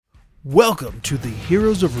Welcome to the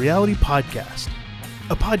Heroes of Reality podcast,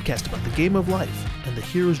 a podcast about the game of life and the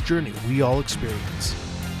hero's journey we all experience.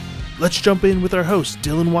 Let's jump in with our host,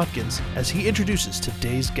 Dylan Watkins, as he introduces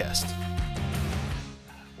today's guest.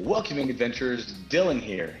 Welcoming adventurers, Dylan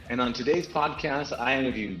here, and on today's podcast, I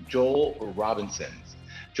interview Joel Robinson.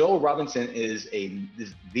 Joel Robinson is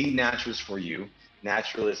the naturalist for you,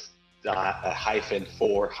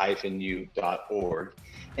 naturalist-for-you.org,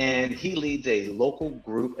 and he leads a local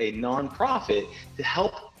group, a nonprofit, to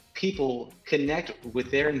help people connect with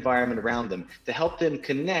their environment around them, to help them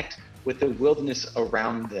connect with the wilderness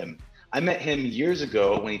around them. I met him years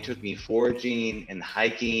ago when he took me foraging and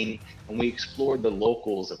hiking, and we explored the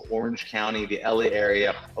locals of Orange County, the LA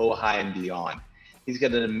area, Ojai, and beyond. He's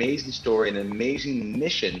got an amazing story, an amazing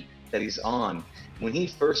mission that he's on. When he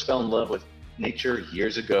first fell in love with nature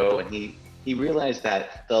years ago, and he realized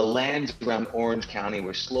that the lands around Orange County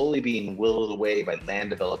were slowly being willed away by land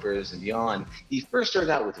developers and beyond, he first started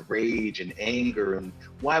out with rage and anger and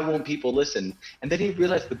why won't people listen? And then he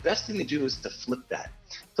realized the best thing to do is to flip that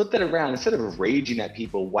around. Instead of raging at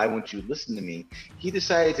people, why won't you listen to me? He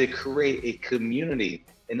decided to create a community,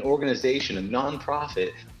 an organization, a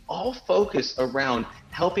nonprofit, all focused around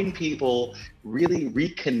helping people really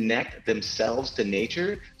reconnect themselves to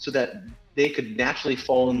nature so that they could naturally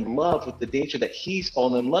fall in love with the nature that he's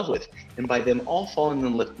fallen in love with. And by them all falling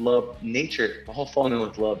in love nature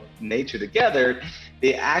together,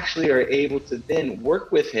 they actually are able to then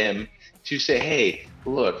work with him to say, hey,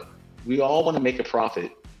 look, we all want to make a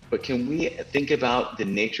profit, but can we think about the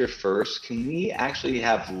nature first? Can we actually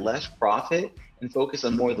have less profit and focus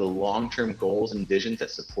on more of the long-term goals and visions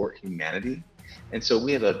that support humanity? And so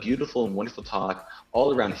we have a beautiful and wonderful talk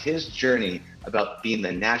all around his journey about being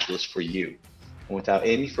the naturalist for you. And without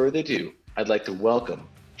any further ado, I'd like to welcome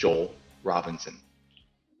Joel Robinson.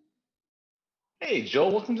 Hey,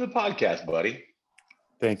 Joel, welcome to the podcast, buddy.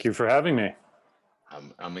 Thank you for having me.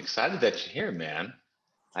 I'm excited that you're here, man.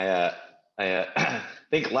 I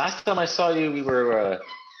think last time I saw you, we were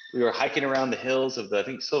hiking around the hills of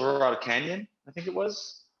Silverado Canyon, I think it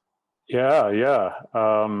was. Yeah.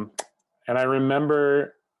 And I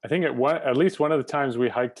remember, I think at least one of the times we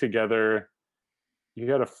hiked together, you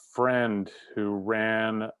had a friend who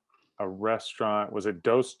ran a restaurant. Was it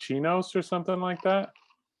Dos Chinos or something like that?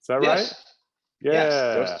 Is that right? Yeah.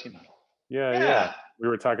 Yes, Dos Chinos. Yeah. We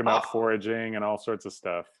were talking about foraging and all sorts of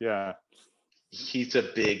stuff. Yeah. He's a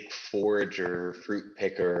big forager, fruit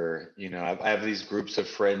picker. You know, I have these groups of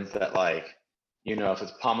friends that if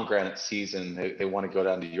it's pomegranate season, they want to go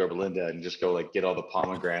down to Yorba Linda and just go get all the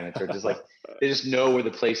pomegranates, or just they just know where the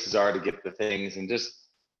places are to get the things. And just,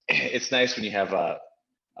 it's nice when you have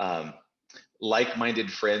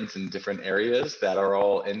like-minded friends in different areas that are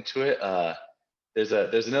all into it.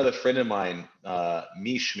 There's another friend of mine,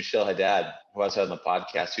 Michelle Haddad, who I was on the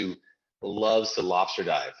podcast, who loves to lobster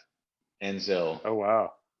dive. And so, oh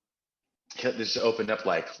wow, this opened up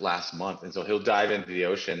last month, and so he'll dive into the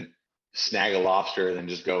ocean, snag a lobster, and then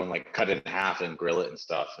just go and cut it in half and grill it and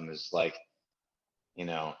stuff. And it's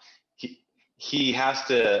he has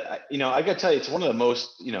to, I gotta tell you, it's one of the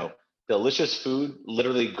most delicious food,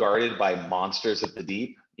 literally guarded by monsters of the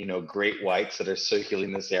deep, great whites that are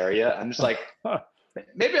circulating this area. I'm just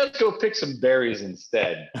maybe I'll go pick some berries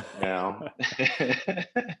instead. Yeah.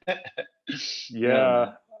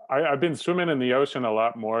 I've been swimming in the ocean a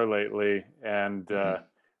lot more lately, and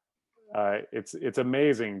it's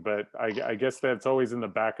amazing. But I guess that's always in the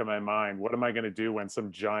back of my mind. What am I going to do when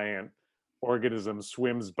some giant organism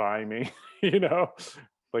swims by me? Am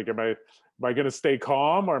I going to stay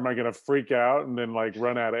calm, or am I going to freak out and then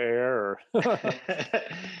run out of air?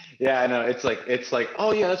 Yeah, I know. It's like,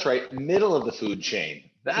 oh yeah, that's right. Middle of the food chain.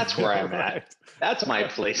 That's where I'm right. at. That's my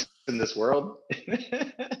place in this world.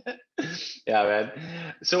 Yeah, man.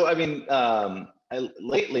 So,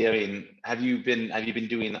 lately, have you been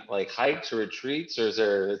doing hikes or retreats,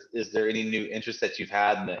 or is there any new interest that you've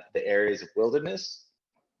had in the areas of wilderness?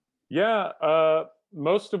 Yeah,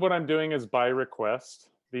 most of what I'm doing is by request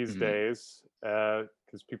these days,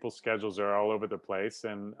 because people's schedules are all over the place,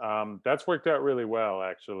 and that's worked out really well,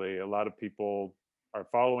 actually. A lot of people are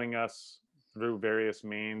following us through various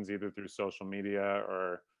means, either through social media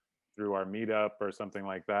or through our meetup or something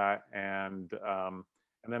like that, and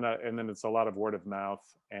then it's a lot of word of mouth,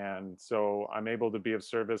 and so I'm able to be of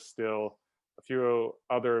service still. A few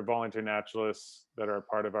other volunteer naturalists that are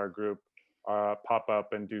part of our group pop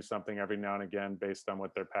up and do something every now and again based on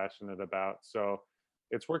what they're passionate about. So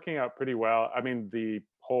it's working out pretty well. The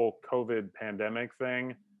whole COVID pandemic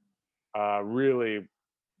thing really,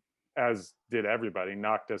 as did everybody,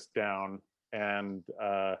 knocked us down, and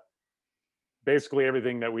basically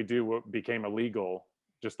everything that we do became illegal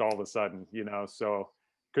just all of a sudden, so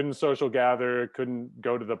couldn't social gather, couldn't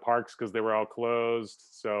go to the parks because they were all closed.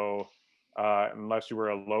 So unless you were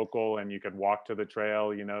a local and you could walk to the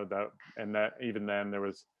trail, that even then there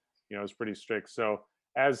was, it was pretty strict. So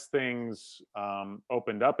as things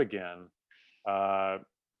opened up again, uh,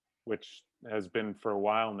 which has been for a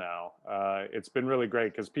while now, it's been really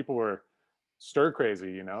great because people were stir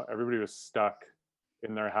crazy. Everybody was stuck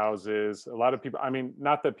in their houses. A lot of people, I mean,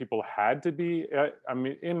 not that people had to be, I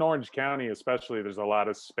mean, in Orange County especially, there's a lot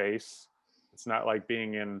of space. It's not like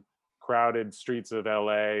being in crowded streets of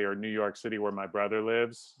LA or New York City where my brother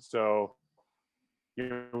lives. So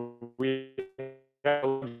we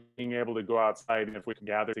being able to go outside and if we can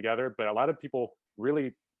gather together, but a lot of people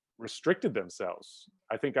really restricted themselves,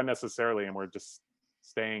 I think unnecessarily, and were just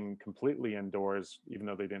staying completely indoors even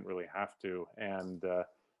though they didn't really have to. And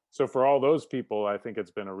so for all those people, I think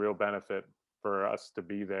it's been a real benefit for us to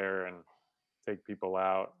be there and take people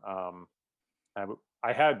out.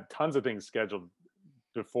 I had tons of things scheduled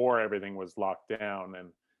before everything was locked down, and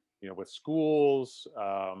with schools,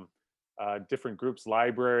 different groups,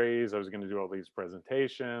 libraries. I was going to do all these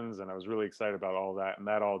presentations, and I was really excited about all that, and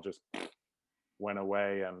that all just went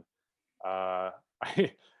away. And I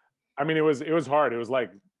mean, it was hard. It was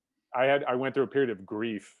like I went through a period of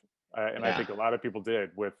grief, and I think a lot of people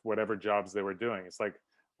did with whatever jobs they were doing. It's like,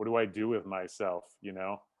 what do I do with myself?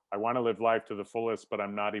 I want to live life to the fullest, but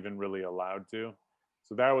I'm not even really allowed to.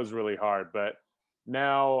 So that was really hard. But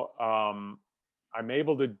now I'm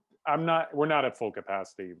able to. We're not at full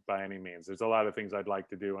capacity by any means. There's a lot of things I'd like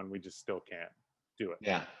to do, and we just still can't do it.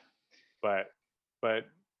 Yeah. But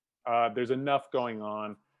there's enough going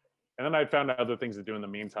on. And then I found other things to do in the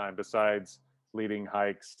meantime besides leading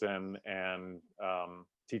hikes and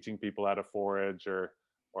teaching people how to forage or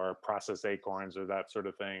process acorns or that sort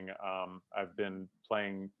of thing. I've been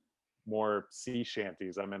playing more sea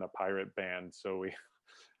shanties. I'm in a pirate band, so we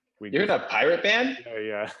You're in a pirate band?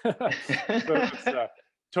 Yeah. So it's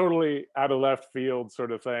totally out of left field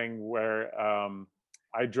sort of thing where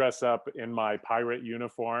I dress up in my pirate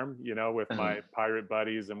uniform, with my pirate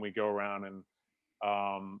buddies, and we go around and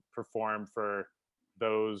perform for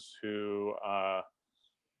those who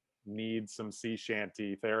need some sea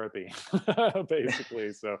shanty therapy,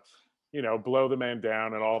 basically. So, blow the man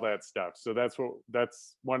down and all that stuff. So that's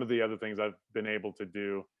one of the other things I've been able to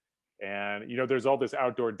do. And, there's all this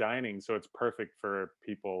outdoor dining, so it's perfect for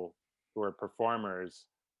people who are performers.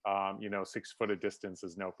 6 foot of distance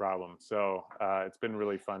is no problem. So it's been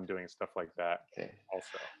really fun doing stuff like that. Okay.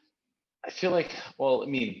 Also, I feel like, well, I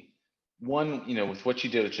mean, one, with what you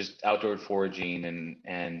do, it's just outdoor foraging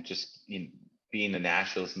and just being a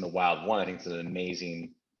naturalist in the wild. One, I think it's an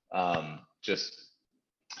amazing just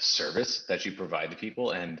service that you provide to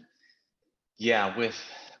people. And yeah, with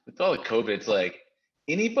all the COVID, it's like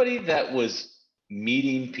anybody that was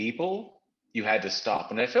meeting people, you had to stop.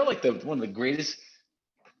 And I felt like one of the greatest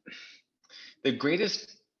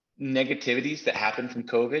negativities that happened from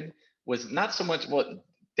COVID was not so much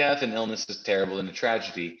death and illness is terrible and a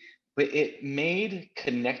tragedy, but it made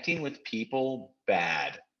connecting with people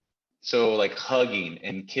bad. So like hugging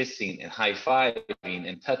and kissing and high-fiving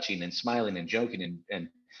and touching and smiling and joking and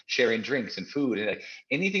sharing drinks and food and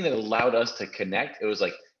anything that allowed us to connect, it was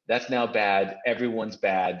like, that's now bad. Everyone's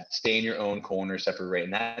bad. Stay in your own corner, separate.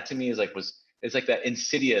 And that to me is like it's like that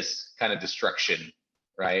insidious kind of destruction,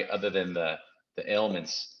 right? Other than the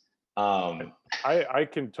ailments. I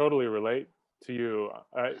can totally relate to you.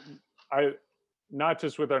 I not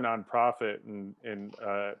just with our nonprofit and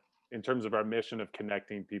in terms of our mission of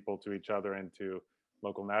connecting people to each other and to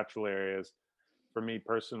local natural areas. For me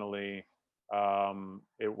personally,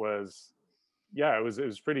 it was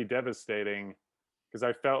pretty devastating because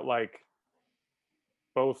I felt like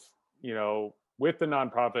both, with the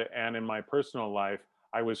nonprofit and in my personal life,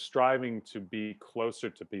 I was striving to be closer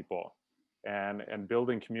to people, and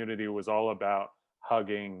building community was all about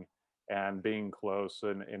hugging and being close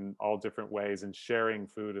and in all different ways and sharing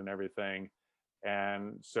food and everything.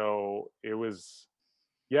 And so it was,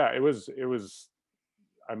 I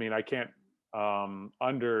mean, I can't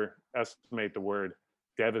underestimate the word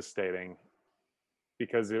devastating,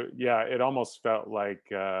 because it almost felt like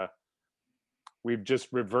we've just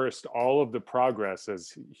reversed all of the progress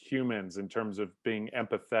as humans in terms of being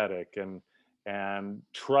empathetic and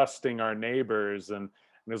trusting our neighbors. And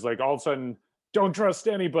it's like all of a sudden, don't trust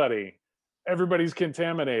anybody. Everybody's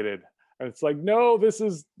contaminated. And it's like, no, this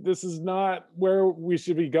is not where we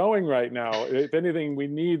should be going right now. If anything, we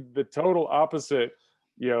need the total opposite,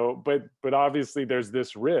 but obviously there's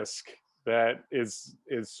this risk that is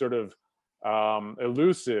sort of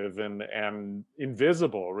elusive and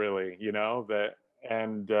invisible, really, that.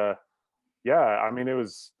 And yeah, I mean,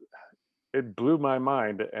 it blew my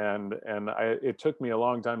mind, and it took me a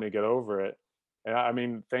long time to get over it. And I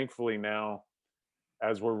mean, thankfully now,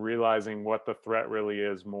 as we're realizing what the threat really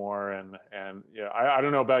is more, and yeah, I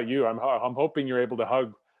don't know about you. I'm hoping you're able to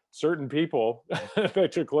hug certain people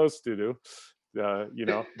that you're close to.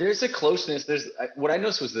 There's a closeness. What I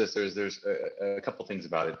noticed was this. There's a couple things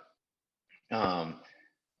about it.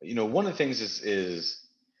 One of the things is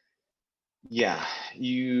yeah,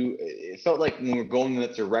 it felt like when we're going in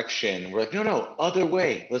that direction, we're like, no, no, other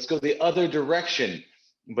way. Let's go the other direction.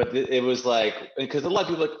 But it was like, because a lot of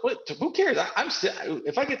people are like, what? Who cares?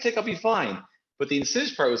 If I get sick, I'll be fine. But the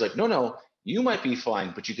insidious part was like, no, no, you might be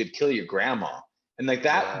fine, but you could kill your grandma. And like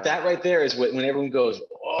that, Yeah. that right there is when everyone goes,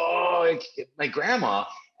 oh, my grandma.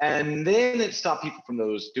 And then it stopped people from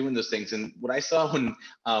doing those things. And what I saw when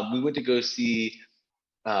we went to go see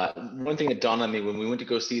one thing that dawned on me when we went to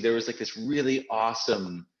go see, there was like this really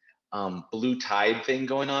awesome blue tide thing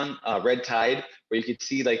going on, red tide, where you could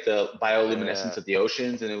see like the bioluminescence of the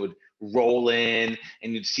oceans, and it would roll in,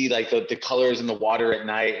 and you'd see like the colors in the water at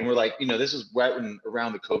night. And we're like, this was right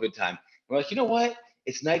around the COVID time. We're like, you know what?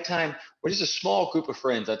 It's nighttime. We're just a small group of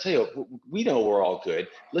friends. I'll tell you, we know we're all good.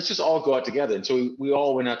 Let's just all go out together. And so we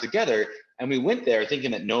all went out together, and we went there thinking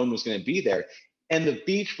that no one was going to be there. And the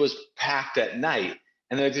beach was packed at night.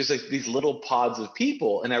 And there's like these little pods of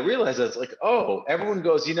people. And I realized that's like, oh, everyone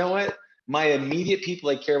goes, you know what? My immediate people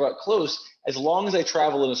I care about close, as long as I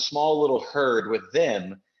travel in a small little herd with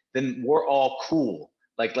them, then we're all cool.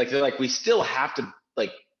 Like they're like, we still have to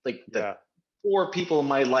the 4 people in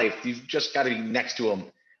my life, you've just got to be next to them.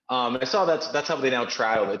 I saw that's how they now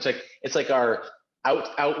travel. It's like our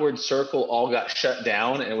outward circle all got shut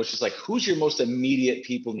down, and it was just like, who's your most immediate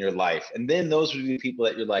people in your life? And then those would be the people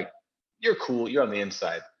that you're like, you're cool, you're on the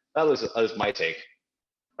inside. That was my take.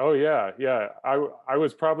 Oh yeah, yeah. I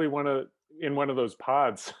was probably in one of those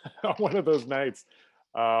pods on one of those nights.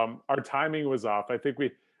 Our timing was off.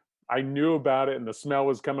 I knew about it, and the smell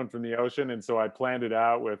was coming from the ocean, and so I planned it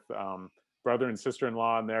out with brother and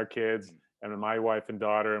sister-in-law and their kids, and my wife and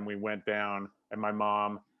daughter, and we went down, and my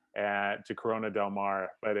mom, to Corona del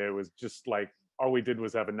Mar. But it was just like all we did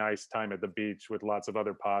was have a nice time at the beach with lots of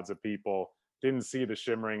other pods of people. Didn't see the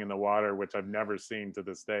shimmering in the water, which I've never seen to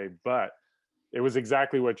this day, but it was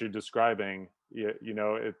exactly what you're describing.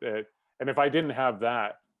 And if I didn't have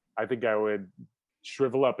that, I think I would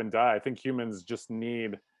shrivel up and die. I think humans just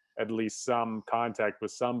need at least some contact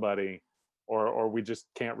with somebody, or we just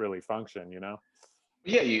can't really function.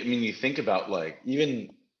 Yeah, you think about like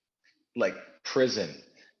even like prison.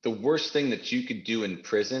 The worst thing that you could do in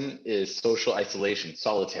prison is social isolation,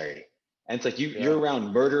 solitary. And it's like you're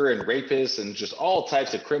around murder and rapists and just all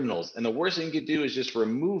types of criminals. And the worst thing you could do is just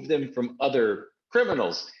remove them from other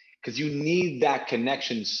criminals, because you need that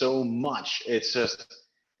connection so much. It's just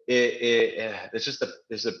it's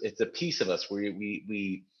a piece of us where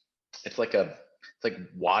we it's like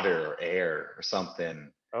water or air or something.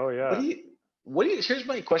 Oh yeah. Here's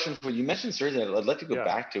my question for you. You mentioned surgery. I'd like to go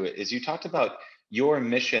back to it. Is you talked about your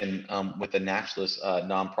mission with the Naturalist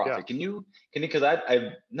nonprofit. Yeah. Can you, because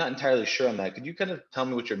I'm not entirely sure on that. Could you kind of tell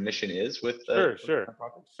me what your mission is with Sure. the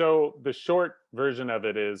nonprofit? So the short version of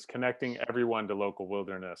it is connecting everyone to local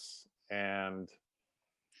wilderness. And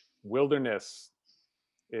wilderness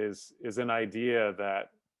is an idea that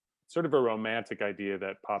sort of a romantic idea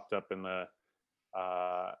that popped up in the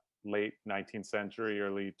late 19th century,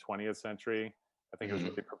 early 20th century. I think it was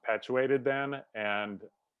really perpetuated then. And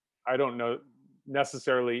I don't know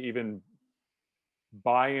necessarily even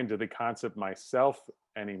buy into the concept myself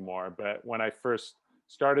anymore. But when I first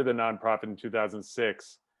started the nonprofit in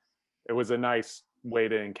 2006, it was a nice way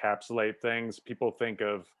to encapsulate things. People think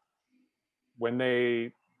of when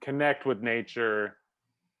they connect with nature,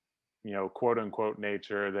 quote unquote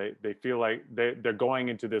nature, they feel like they're going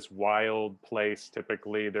into this wild place.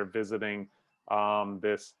 Typically they're visiting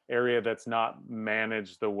this area that's not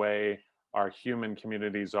managed the way our human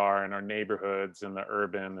communities are in our neighborhoods in the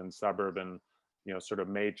urban and suburban sort of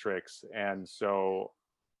matrix. And so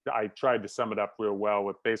I tried to sum it up real well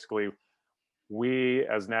with basically, we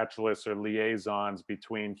as naturalists are liaisons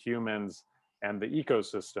between humans and the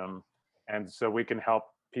ecosystem. And so we can help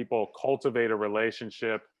people cultivate a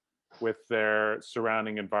relationship with their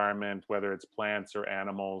surrounding environment, whether it's plants or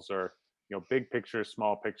animals or big picture,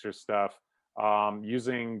 small picture stuff,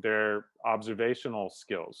 using their observational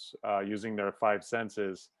skills, using their 5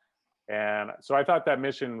 senses. And so I thought that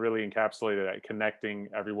mission really encapsulated that, connecting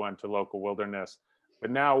everyone to local wilderness.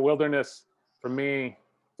 But now wilderness for me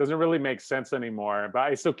doesn't really make sense anymore, but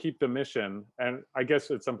I still keep the mission. And I guess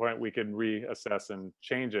at some point we can reassess and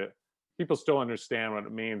change it. People still understand what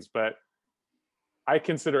it means, but I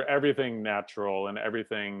consider everything natural and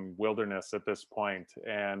everything wilderness at this point,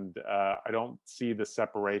 and I don't see the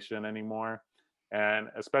separation anymore. And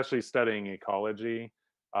especially studying ecology,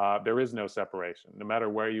 there is no separation. No matter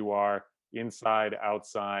where you are, inside,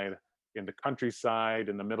 outside, in the countryside,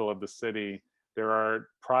 in the middle of the city, there are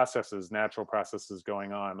processes, natural processes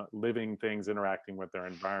going on, living things interacting with their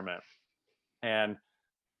environment. And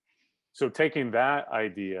so taking that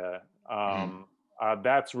idea, Mhm.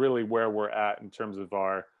 that's really where we're at in terms of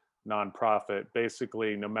our nonprofit.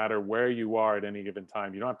 Basically, no matter where you are at any given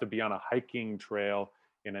time, you don't have to be on a hiking trail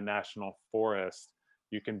in a national forest.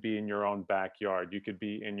 You can be in your own backyard. You could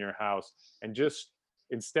be in your house. And just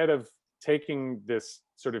instead of taking this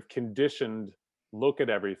sort of conditioned look at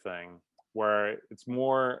everything, where it's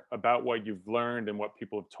more about what you've learned and what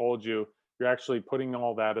people have told you, you're actually putting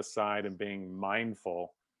all that aside and being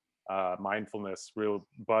mindful. Mindfulness, real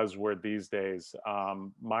buzzword these days.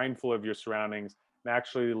 Mindful of your surroundings and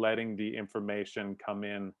actually letting the information come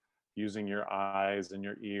in using your eyes and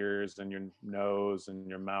your ears and your nose and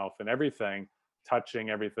your mouth and everything, touching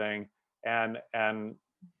everything, and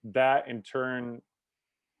that in turn,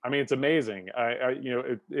 I mean, it's amazing.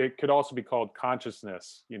 It could also be called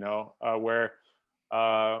consciousness. Where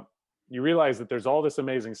uh, you realize that there's all this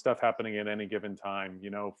amazing stuff happening at any given time.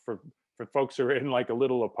 For folks who are in like a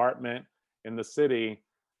little apartment in the city,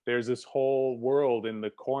 there's this whole world in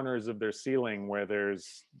the corners of their ceiling where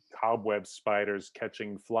there's cobweb spiders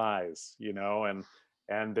catching flies,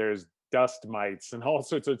 and there's dust mites and all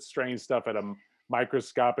sorts of strange stuff at a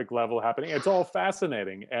microscopic level happening. It's all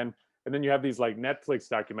fascinating. And then you have these like Netflix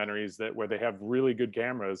documentaries where they have really good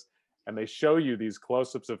cameras and they show you these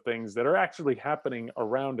close-ups of things that are actually happening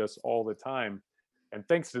around us all the time. And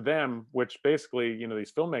thanks to them, which basically,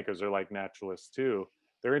 these filmmakers are like naturalists too,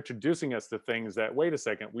 they're introducing us to things that, wait a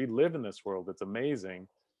second, we live in this world. It's amazing.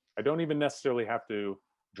 I don't even necessarily have to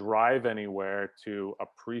drive anywhere to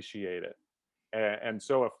appreciate it. And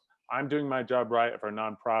so if I'm doing my job right, if our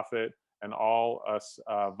nonprofit and all us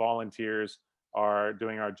volunteers are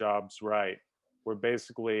doing our jobs right, we're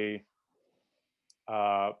basically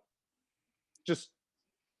uh, just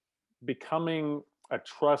becoming a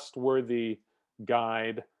trustworthy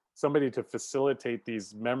guide, somebody to facilitate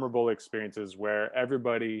these memorable experiences where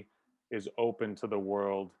everybody is open to the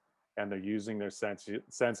world and they're using their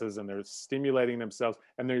senses and they're stimulating themselves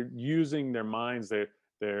and they're using their minds.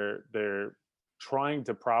 They're trying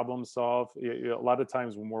to problem solve. A lot of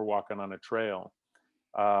times when we're walking on a trail,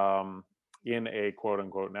 um, in a quote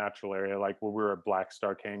unquote natural area, like where we were at Black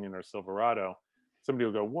Star Canyon or Silverado, somebody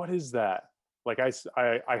will go, "What is that? Like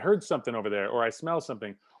I heard something over there, or I smell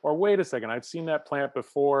something, or wait a second, I've seen that plant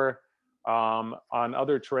before on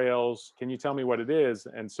other trails. Can you tell me what it is?"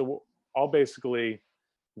 And so I'll basically,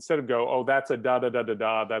 instead of go, "Oh, that's a da da da da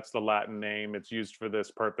da, that's the Latin name. It's used for this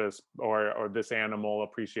purpose, or this animal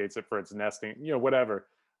appreciates it for its nesting, whatever."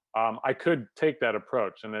 I could take that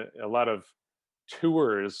approach, and a lot of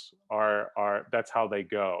tours are that's how they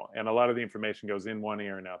go, and a lot of the information goes in one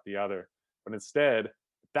ear and out the other. But instead,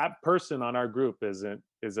 that person on our group is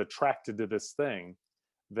attracted to this thing,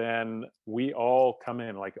 then we all come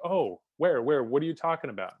in like, "Oh, where what are you talking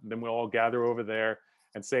about?" And then we'll all gather over there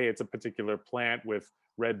and say it's a particular plant with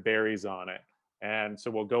red berries on it. And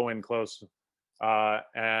so we'll go in close,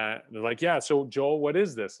 and they're like, "Yeah, so Joel, what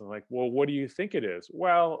is this?" And I'm like, "Well, what do you think it is?"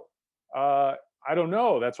 "Well, uh I don't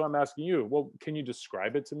know, that's why I'm asking you." "Well, can you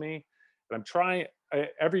describe it to me?" And I'm trying.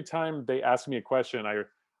 Every time they ask me a question,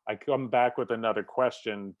 I come back with another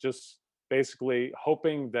question, just basically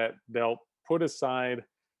hoping that they'll put aside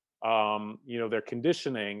their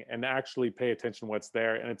conditioning and actually pay attention to what's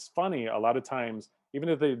there. And it's funny, a lot of times, even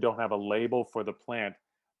if they don't have a label for the plant,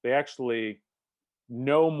 they actually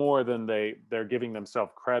know more than they're giving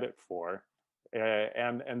themselves credit for.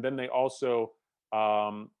 And then they also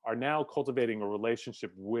are now cultivating a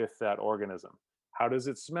relationship with that organism. How does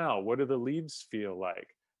it smell? What do the leaves feel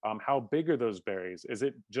like? How big are those berries? Is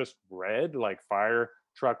it just red, like fire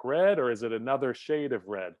truck red, or is it another shade of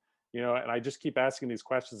red? And I just keep asking these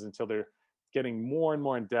questions until they're getting more and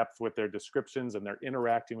more in depth with their descriptions and they're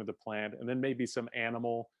interacting with the plant. And then maybe some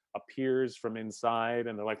animal appears from inside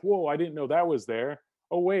and they're like, "Whoa, I didn't know that was there.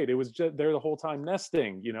 Oh, wait, it was just there the whole time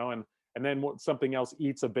nesting," and then something else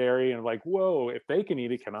eats a berry and like, "Whoa, if they can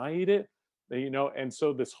eat it, can I eat it?" And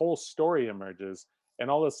so this whole story emerges,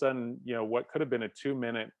 and all of a sudden, what could have been a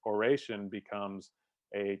 2-minute oration becomes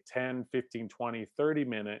a 10, 15, 20,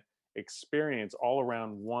 30-minute experience all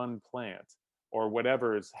around one plant or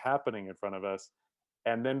whatever is happening in front of us.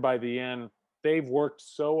 And then by the end, they've worked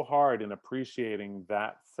so hard in appreciating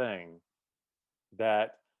that thing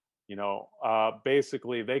that,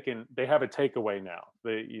 basically they have a takeaway now.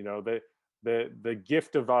 The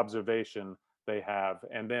gift of observation they have,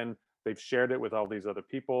 and then they've shared it with all these other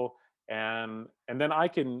people, and then I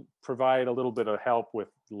can provide a little bit of help with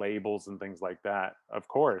labels and things like that, of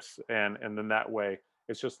course. And then that way,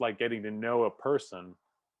 it's just like getting to know a person.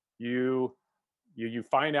 You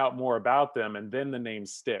find out more about them, and then the name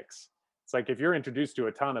sticks. It's like if you're introduced to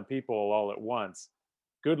a ton of people all at once,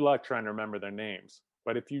 good luck trying to remember their names.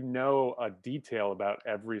 But if you know a detail about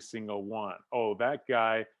every single one, oh, that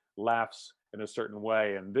guy laughs in a certain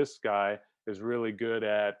way, and this guy is really good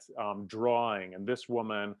at drawing, and this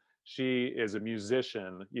woman, she is a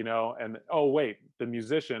musician, and oh wait, the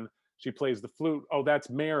musician, she plays the flute. Oh, that's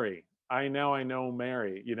Mary. I know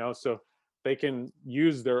Mary, so they can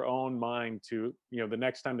use their own mind to, the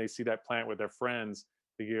next time they see that plant with their friends,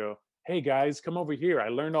 they go, hey guys, come over here. I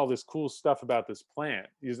learned all this cool stuff about this plant.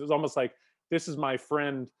 It's almost like, this is my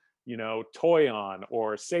friend, Toyon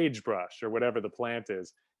or Sagebrush or whatever the plant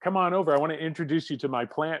is. Come on over. I want to introduce you to my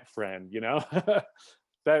plant friend,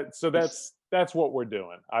 that's what we're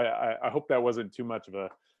doing. I hope that wasn't too much of a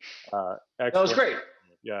That was great.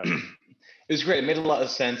 Yeah. It was great. It made a lot of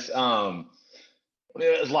sense.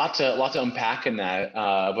 There's a lot to unpack in that,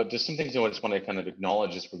 but just some things I just want to kind of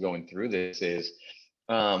acknowledge as we're going through this is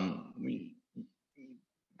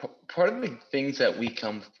part of the things that we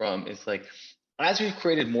come from is like, as we've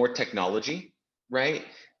created more technology, right?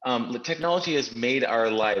 The technology has made our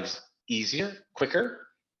lives easier, quicker,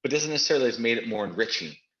 but doesn't necessarily has made it more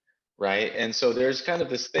enriching, right? And so there's kind of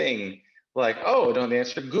this thing like, oh, don't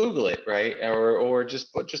answer, Google it, right? Or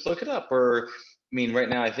just look it up. Or I mean, right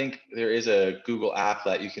now I think there is a Google app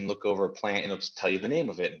that you can look over a plant and it'll just tell you the name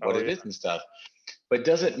of it and what it is and stuff. But it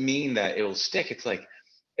doesn't mean that it will stick. It's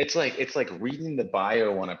like reading the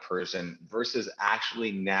bio on a person versus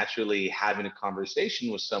actually naturally having a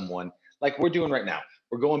conversation with someone like we're doing right now.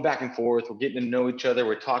 We're going back and forth. We're getting to know each other.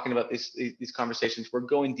 We're talking about these conversations. We're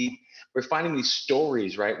going deep. We're finding these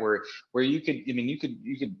stories, right? Where you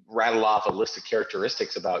could rattle off a list of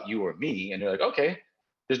characteristics about you or me, and you're like, okay,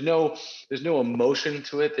 there's no emotion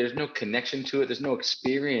to it. There's no connection to it. There's no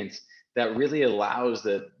experience that really allows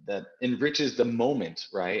that enriches the moment,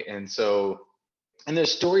 right? And so, and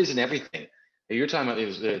there's stories in everything. You're talking about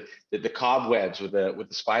the cobwebs with the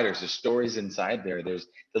spiders. There's stories inside there. There's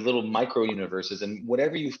the little micro universes, and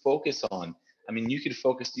whatever you focus on. I mean, you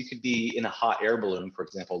could be in a hot air balloon, for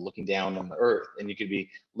example, looking down on the Earth, and you could be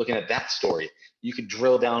looking at that story. You could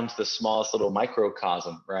drill down to the smallest little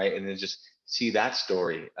microcosm, right, and then just see that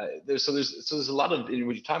story. There's a lot of, what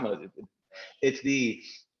you're talking about. It's the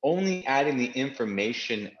only adding the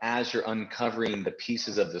information as you're uncovering the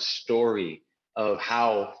pieces of the story of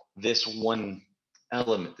how this one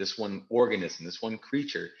element, this one organism, this one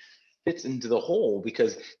creature fits into the whole,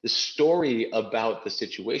 because the story about the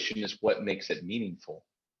situation is what makes it meaningful,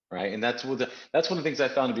 right? And that's one of the things I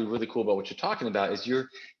found to be really cool about what you're talking about is you're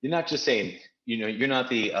not just saying, you're not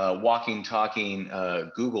the walking, talking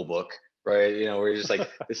Google book, right? Where you're just like,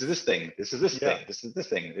 this is this thing, this is this thing, this is this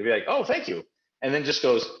thing. They'd be like, oh, thank you, and then just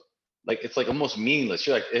goes like, it's like almost meaningless.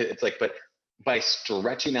 You're like, it's like, but by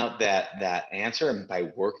stretching out that answer and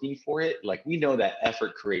by working for it, like we know that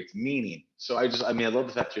effort creates meaning. So I love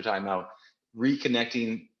the fact you're talking about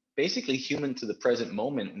reconnecting basically human to the present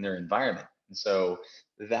moment in their environment. And so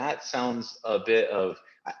that sounds a bit of,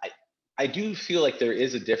 I do feel like there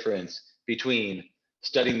is a difference between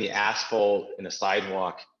studying the asphalt in a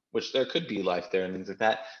sidewalk, which there could be life there and things like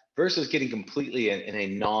that, versus getting completely in a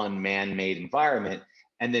non-man-made environment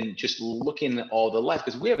and then just looking at all the life,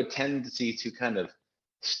 because we have a tendency to kind of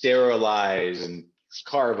sterilize and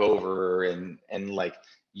carve over and like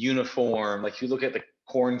uniform. Like if you look at the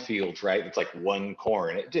cornfields, right? It's like one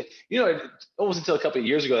corn. It wasn't until a couple of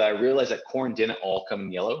years ago that I realized that corn didn't all come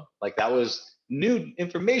in yellow. Like that was new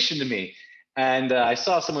information to me. And I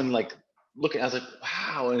saw someone like looking, I was like,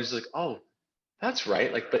 wow. And it's like, oh, that's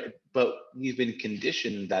right. Like, but we've been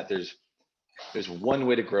conditioned that there's one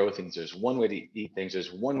way to grow things, there's one way to eat things,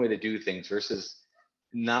 there's one way to do things, versus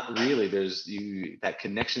not really. There's that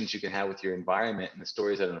connections you can have with your environment and the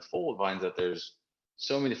stories that unfold finds that there's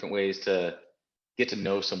so many different ways to get to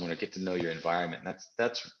know someone or get to know your environment. And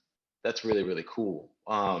that's really, really cool.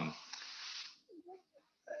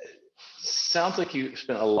 Sounds like you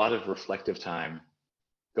spent a lot of reflective time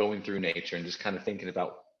going through nature and just kind of thinking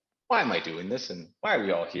about, why am I doing this and why are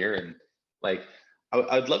we all here? And like,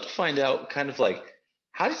 I'd love to find out kind of like,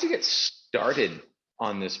 how did you get started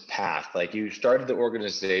on this path? Like you started the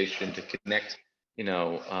organization to connect,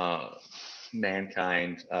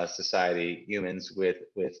 mankind, society, humans with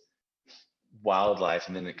wildlife,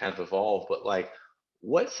 and then it kind of evolved. But like,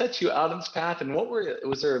 what set you out on this path, and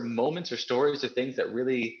was there moments or stories or things that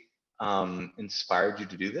really inspired you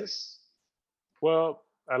to do this? Well,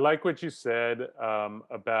 I like what you said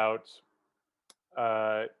about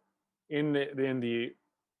uh, in the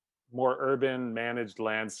more urban managed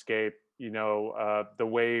landscape. The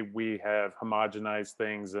way we have homogenized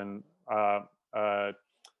things and uh,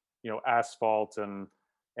 asphalt and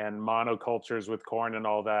monocultures with corn and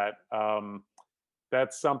all that.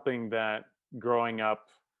 That's something that growing up,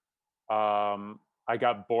 I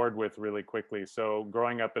got bored with really quickly. So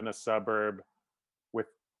growing up in a suburb with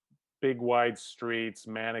big wide streets,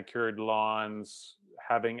 manicured lawns,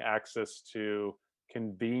 having access to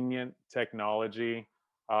convenient technology,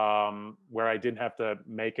 where I didn't have to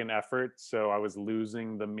make an effort, so I was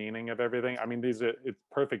losing the meaning of everything. I mean, it's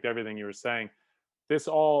perfect everything you were saying. This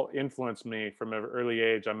all influenced me from an early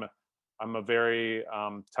age. I'm a very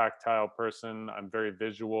tactile person. I'm very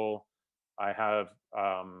visual. I have,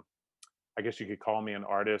 I guess you could call me an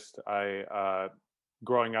artist.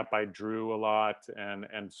 Growing up, I drew a lot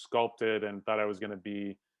and sculpted, and thought I was going to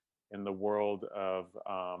be in the world of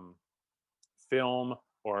film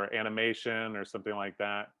or animation or something like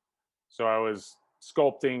that. So I was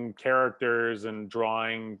sculpting characters and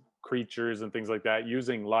drawing creatures and things like that,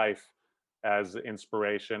 using life as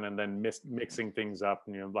inspiration, and then mixing things up,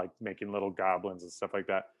 and like making little goblins and stuff like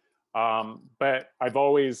that. But I've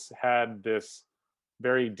always had this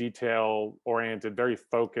very detail oriented, very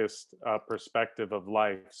focused perspective of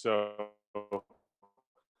life. So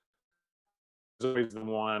always the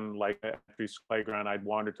one, like at the playground, I'd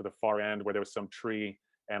wander to the far end where there was some tree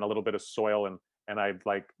and a little bit of soil, and I'd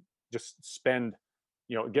like just spend,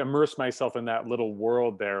 immerse myself in that little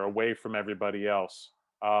world there, away from everybody else,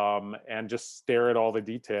 and just stare at all the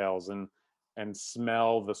details and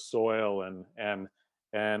smell the soil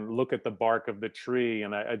and look at the bark of the tree.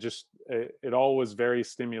 And I just it all was very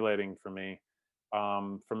stimulating for me,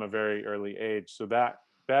 from a very early age. So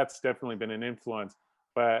that's definitely been an influence.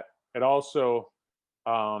 But it also,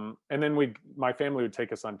 and then my family would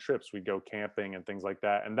take us on trips. We'd go camping and things like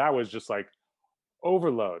that, and that was just like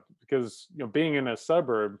overload, because being in a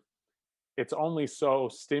suburb, it's only so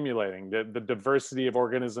stimulating. The diversity of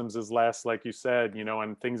organisms is less, like you said,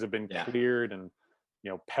 and things have been Yeah. cleared, and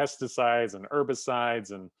pesticides and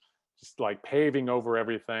herbicides and just like paving over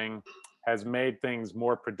everything has made things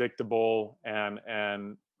more predictable and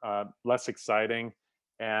less exciting.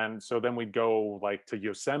 And so then we'd go like to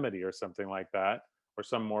Yosemite or something like that, or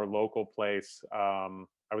some more local place.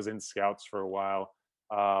 I was in Scouts for a while.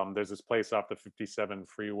 There's this place off the 57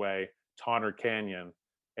 freeway, Tonner Canyon,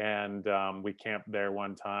 and we camped there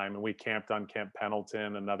one time, and we camped on Camp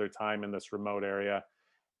Pendleton another time in this remote area.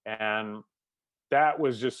 And that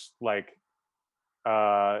was just like,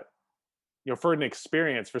 uh for an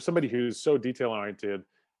experience, for somebody who's so detail oriented,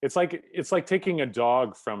 it's like taking a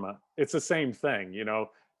dog from a it's the same thing.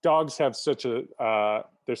 Dogs have such a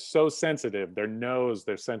they're so sensitive, their nose,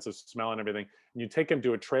 their sense of smell and everything. And you take them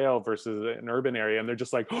to a trail versus an urban area, and they're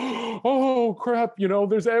just like, oh crap,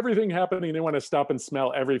 there's everything happening. They want to stop and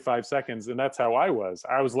smell every 5 seconds. And that's how I was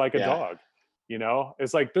like a Yeah. dog.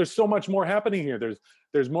 It's like there's so much more happening here.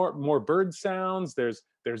 There's more bird sounds, there's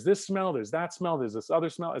this smell, there's that smell, there's this other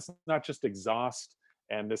smell. It's not just exhaust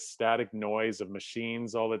and this static noise of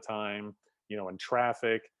machines all the time, and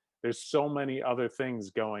traffic. There's so many other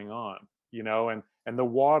things going on, and the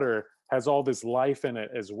water has all this life in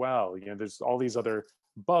it as well. There's all these other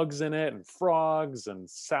bugs in it, and frogs and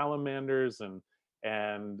salamanders,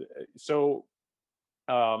 and so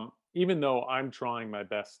even though I'm trying my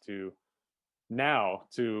best to now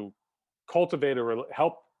to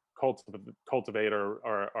help cultivate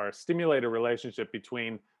or stimulate a relationship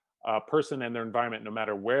between a person and their environment, no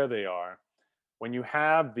matter where they are. When you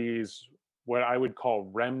have these, what I would call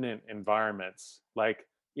remnant environments, like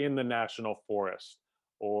in the national forest,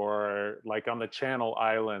 or like on the Channel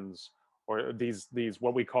Islands, or these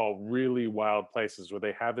what we call really wild places where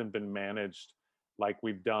they haven't been managed like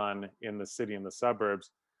we've done in the city and the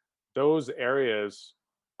suburbs, those areas,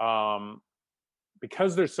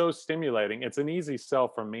 because they're so stimulating, it's an easy sell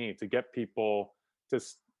for me to get people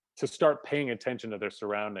to start paying attention to their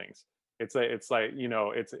surroundings. It's like,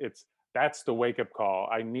 it's that's the wake up call.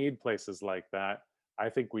 I need places like that. I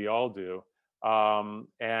think we all do.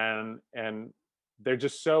 And they're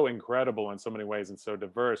just so incredible in so many ways and so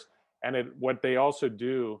diverse. And what they also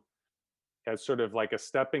do as sort of like a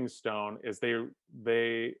stepping stone is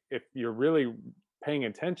they if you're really paying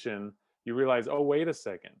attention, you realize, oh, wait a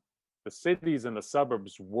second, the cities and the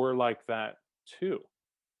suburbs were like that too.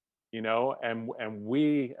 and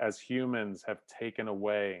we as humans have taken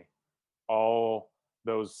away all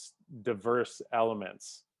those diverse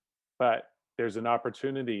elements. But there's an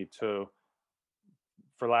opportunity to,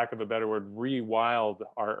 for lack of a better word, rewild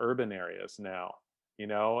our urban areas now,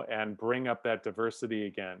 and bring up that diversity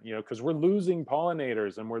again, because we're losing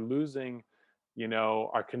pollinators and we're losing,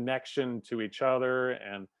 our connection to each other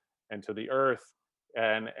and to the earth.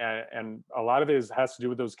 And a lot of it has to do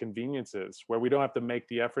with those conveniences where we don't have to make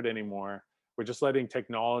the effort anymore. We're just letting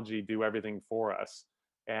technology do everything for us.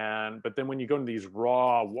 But then when you go to these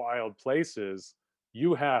raw, wild places,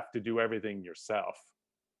 you have to do everything yourself,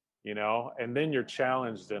 and then you're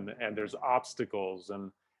challenged, and there's obstacles,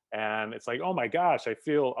 and it's like, oh my gosh, I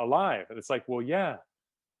feel alive. And it's like, well, yeah,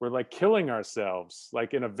 we're like killing ourselves,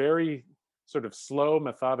 like in a very sort of slow,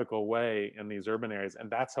 methodical way in these urban areas. And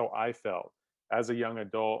that's how I felt as a young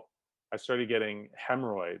adult. I started getting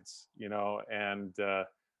hemorrhoids, and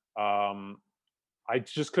um, I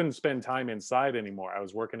just couldn't spend time inside anymore. I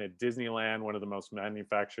was working at Disneyland, one of the most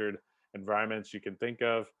manufactured environments you can think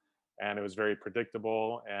of, and it was very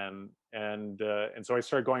predictable. And so I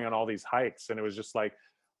started going on all these hikes, and it was just like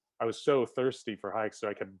I was so thirsty for hikes, so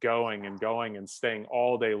I kept going and going and staying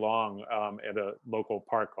all day long at a local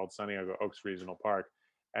park called Santiago Oaks Regional Park,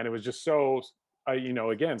 and it was just so,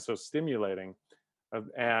 again, so stimulating.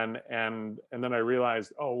 And then I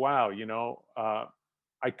realized, oh wow,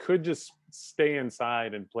 I could just stay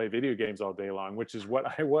inside and play video games all day long, which is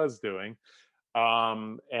what I was doing,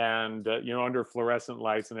 and under fluorescent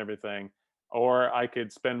lights and everything, or I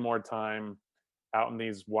could spend more time out in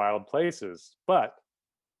these wild places. But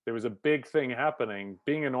there was a big thing happening.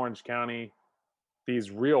 Being in Orange County, these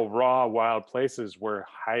real raw wild places were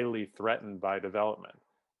highly threatened by development.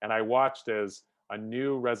 And I watched as a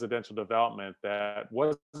new residential development that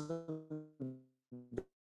wasn't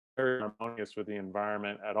very harmonious with the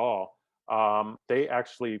environment at all. They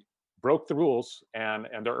actually broke the rules, and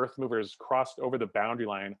their earth movers crossed over the boundary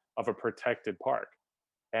line of a protected park.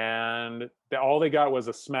 And all they got was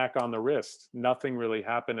a smack on the wrist. Nothing really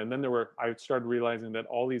happened. And then I started realizing that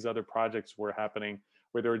all these other projects were happening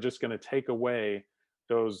where they were just going to take away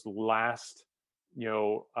those last,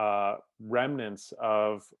 remnants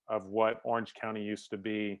of what Orange County used to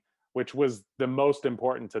be, which was the most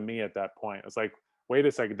important to me at that point. It's like, wait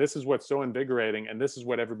a second, this is what's so invigorating, and this is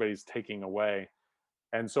what everybody's taking away.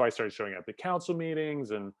 And so I started showing up at council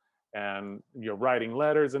meetings and writing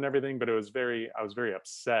letters and everything. But I was very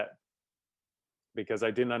upset because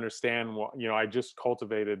I didn't understand what, I just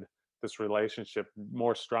cultivated this relationship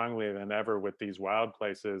more strongly than ever with these wild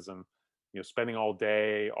places, and spending all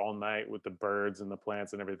day all night with the birds and the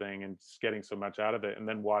plants and everything, and just getting so much out of it, and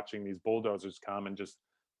then watching these bulldozers come and just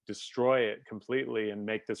destroy it completely and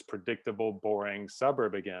make this predictable, boring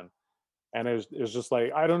suburb again. And it was just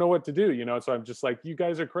like, I don't know what to do, so I'm just like, you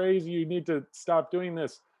guys are crazy, you need to stop doing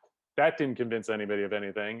this. That didn't convince anybody of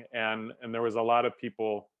anything. And there was a lot of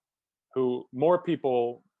people more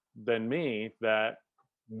people than me, that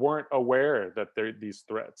weren't aware that these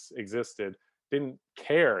threats existed, didn't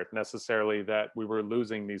care necessarily that we were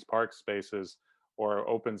losing these park spaces or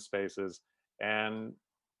open spaces. And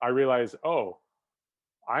I realized, oh,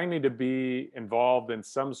 I need to be involved in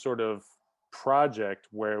some sort of project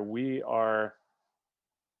where we are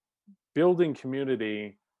building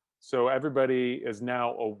community, so everybody is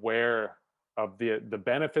now aware of the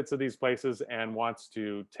benefits of these places and wants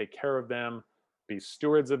to take care of them, be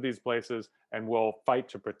stewards of these places, and will fight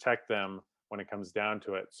to protect them when it comes down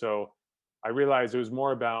to it. So I realized it was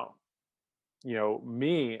more about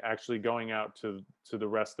me actually going out to the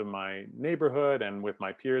rest of my neighborhood and with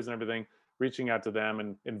my peers and everything, reaching out to them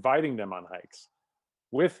and inviting them on hikes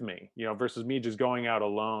with me, versus me just going out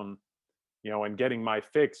alone, and getting my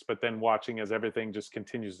fix, but then watching as everything just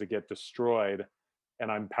continues to get destroyed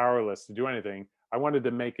and I'm powerless to do anything. I wanted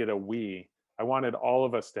to make it a we. I wanted all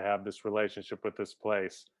of us to have this relationship with this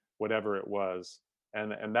place, whatever it was.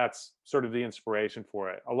 And that's sort of the inspiration for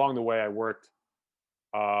it. Along the way, I worked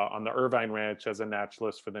on the Irvine Ranch as a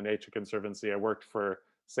naturalist for the Nature Conservancy. I worked for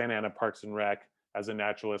Santa Ana Parks and Rec as a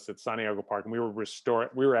naturalist at Santiago Park, and we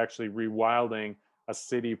were actually rewilding a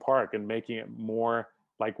city park and making it more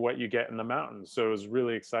like what you get in the mountains. So it was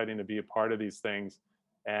really exciting to be a part of these things.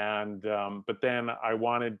 And but then I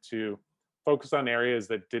wanted to focus on areas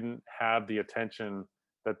that didn't have the attention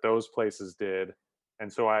that those places did.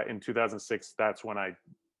 And so in 2006, that's when I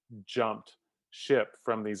jumped ship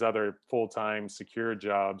from these other full-time secure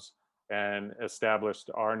jobs and established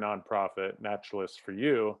our nonprofit, Naturalists for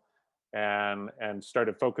You, and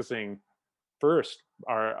started focusing first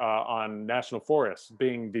on national forests,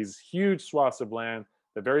 being these huge swaths of land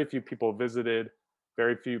that very few people visited,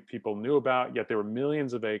 very few people knew about, yet there were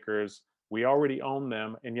millions of acres. We already owned them,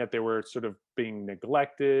 and yet they were sort of being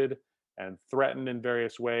neglected and threatened in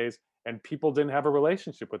various ways, and people didn't have a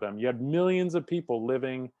relationship with them. You had millions of people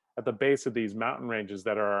living at the base of these mountain ranges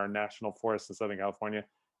that are our national forests in Southern California,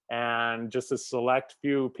 and just a select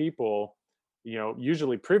few people,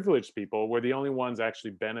 usually privileged people, were the only ones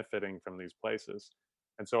actually benefiting from these places.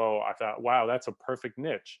 And so I thought, wow, that's a perfect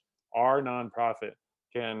niche. Our nonprofit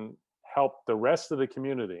can help the rest of the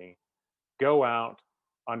community go out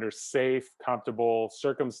under safe, comfortable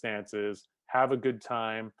circumstances, have a good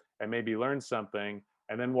time, and maybe learn something,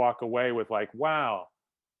 and then walk away with like, wow,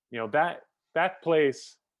 that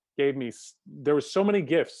place gave me. There were so many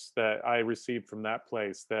gifts that I received from that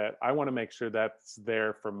place that I want to make sure that's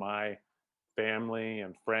there for my family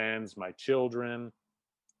and friends, my children.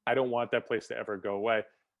 I don't want that place to ever go away.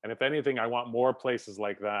 And if anything, I want more places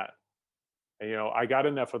like that. And, I got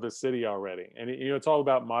enough of the city already. And it's all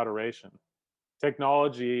about moderation.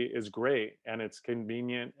 Technology is great and it's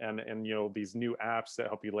convenient, and these new apps that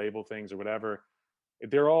help you label things or whatever,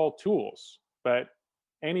 they're all tools. But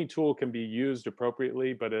any tool can be used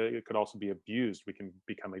appropriately, but it could also be abused. We can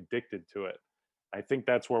become addicted to it. I think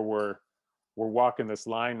that's where we're walking this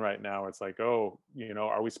line right now. It's like, oh,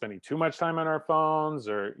 are we spending too much time on our phones?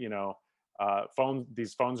 Or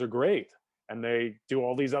these phones are great and they do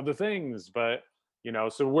all these other things, but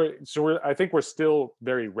I think we're still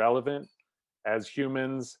very relevant as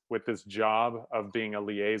humans with this job of being a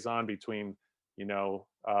liaison between the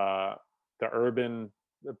urban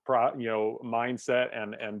mindset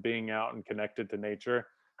and being out and connected to nature.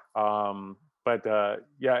 I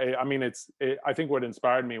think what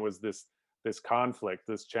inspired me was this conflict,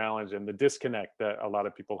 this challenge, and the disconnect that a lot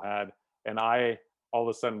of people had, and I all of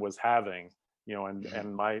a sudden was having,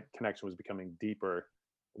 and my connection was becoming deeper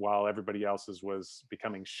while everybody else's was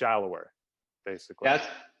becoming shallower, basically.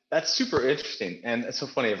 That's super interesting, and it's so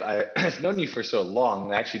funny. I've known you for so long,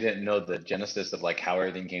 and I actually didn't know the genesis of like how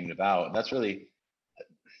everything came about. And that's really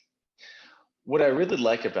what I really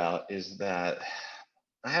like about is that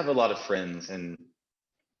I have a lot of friends, and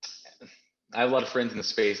I have a lot of friends in the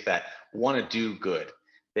space that want to do good.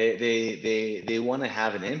 They want to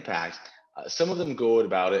have an impact. Some of them go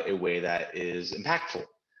about it a way that is impactful,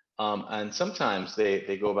 and sometimes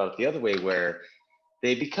they go about it the other way, where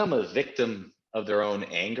they become a victim of their own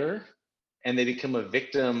anger, and they become a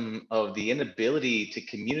victim of the inability to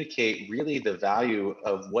communicate really the value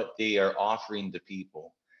of what they are offering to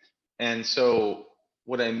people. And so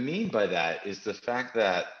what I mean by that is the fact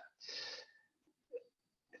that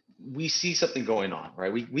we see something going on,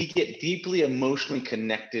 right? We get deeply emotionally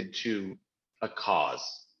connected to a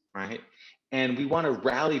cause, right? And we want to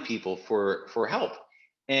rally people for help.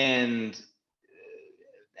 And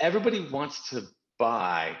everybody wants to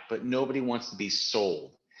buy, but nobody wants to be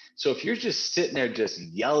sold. So if you're just sitting there just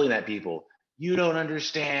yelling at people, you don't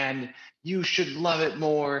understand, you should love it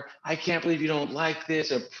more, I can't believe you don't like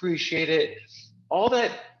this, appreciate it, all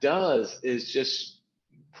that does is just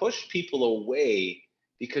push people away,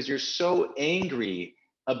 because you're so angry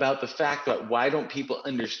about the fact that why don't people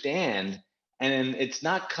understand. And it's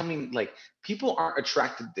not coming, like, people aren't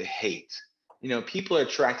attracted to hate, people are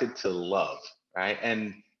attracted to love, right?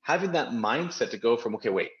 And having that mindset to go from, okay,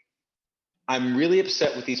 wait, I'm really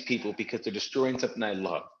upset with these people because they're destroying something I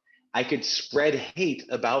love. I could spread hate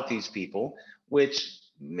about these people, which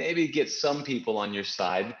maybe gets some people on your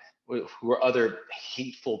side who are other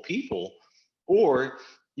hateful people, or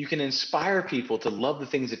you can inspire people to love the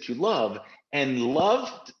things that you love, and love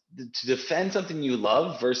to defend something you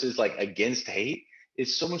love versus like against hate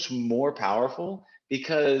is so much more powerful,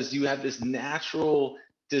 because you have this natural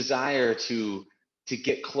desire to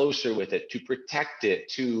get closer with it, to protect it,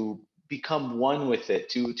 to become one with it,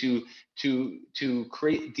 to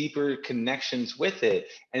create deeper connections with it.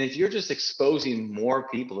 And if you're just exposing more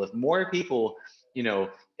people, if more people,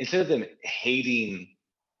 instead of them hating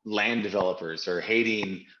land developers or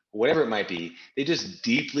hating whatever it might be, they just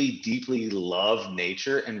deeply, deeply love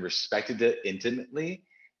nature and respected it intimately,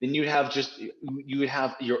 then you would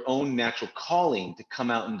have your own natural calling to come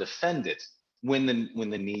out and defend it when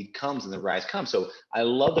the need comes and the rise comes. So I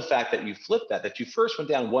love the fact that you flipped that you first went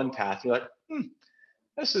down one path. You're like,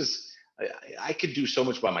 this is, I could do so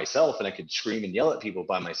much by myself, and I could scream and yell at people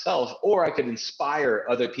by myself, or I could inspire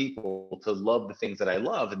other people to love the things that I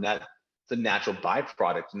love, and that's the natural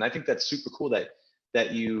byproduct. And I think that's super cool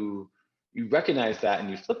that you recognize that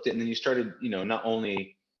and you flipped it, and then you started, not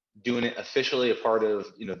only doing it officially a part of,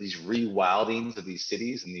 these rewildings of these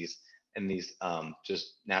cities and these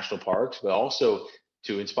just national parks, but also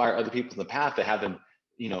to inspire other people in the path to have them,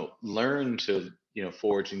 learn to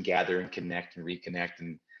forge and gather and connect and reconnect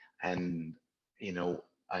and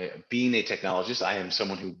I, being a technologist, I am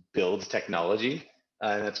someone who builds technology,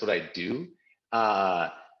 and that's what I do. Uh,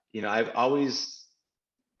 I've always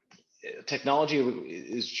technology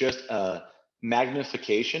is just a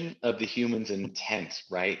magnification of the human's intent,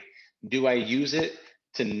 right? Do I use it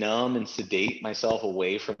to numb and sedate myself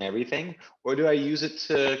away from everything, or do I use it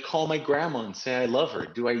to call my grandma and say I love her?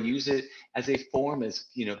 Do I use it as a form as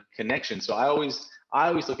connection? So I always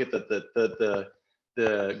look at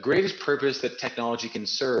the greatest purpose that technology can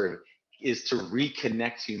serve is to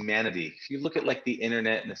reconnect humanity. If you look at like the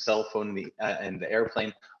internet and the cell phone and the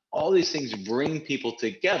airplane, all these things bring people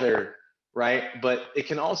together, right? But it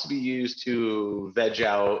can also be used to veg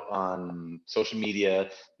out on social media,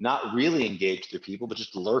 not really engage with people, but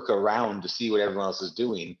just lurk around to see what everyone else is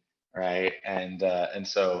doing, right? And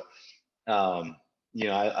so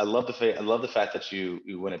I love the fact that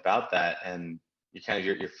you went about that, and you kind of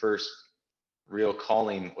your first real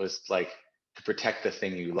calling was like to protect the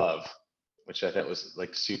thing you love, which I thought was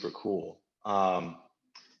like super cool.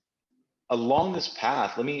 Along this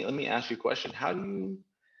path, let me ask you a question. How do you,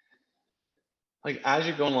 like, as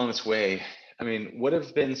you're going along this way, I mean, what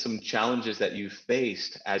have been some challenges that you've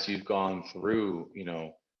faced as you've gone through,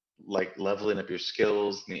 like leveling up your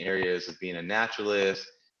skills in the areas of being a naturalist?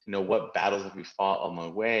 What battles have you fought on the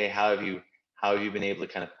way? How have you been able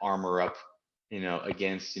to kind of armor up,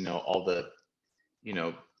 against, all the, you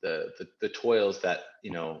know, the toils that,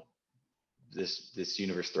 this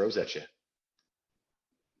universe throws at you?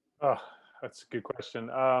 Oh, that's a good question.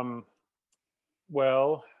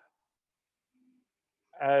 Well,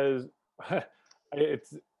 as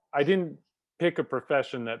it's I didn't pick a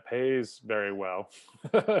profession that pays very well.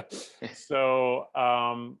 So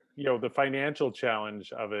the financial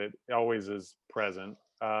challenge of it always is present.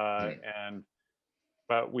 Mm, And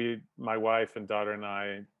but my wife and daughter and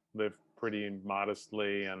I live pretty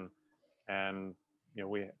modestly, and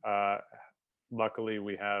we luckily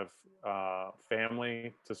we have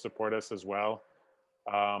family to support us as well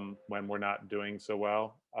when we're not doing so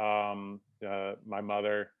well. My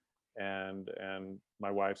mother and my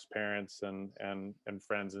wife's parents and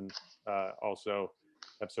friends and also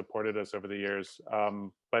have supported us over the years.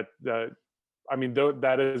 But I mean,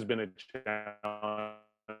 that has been a challenge,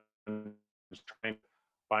 trying to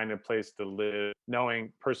find a place to live,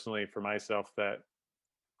 knowing personally for myself that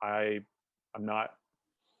I'm not.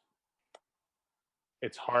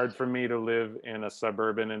 It's hard for me to live in a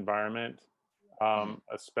suburban environment, mm,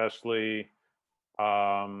 especially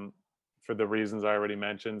for the reasons I already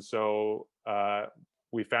mentioned. So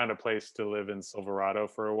we found a place to live in Silverado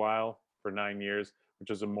for a while, for 9 years, which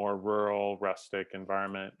is a more rural, rustic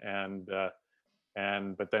environment, and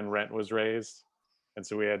but then rent was raised, and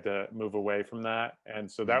so we had to move away from that, and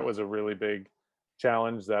so that mm, was a really big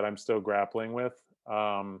challenge that I'm still grappling with.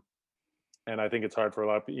 And I think it's hard for a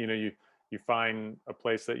lot of people. You find a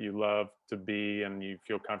place that you love to be and you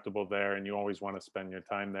feel comfortable there, and you always want to spend your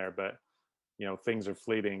time there, but things are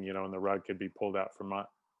fleeting, and the rug could be pulled out from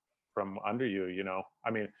under you.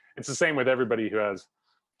 I mean, it's the same with everybody who has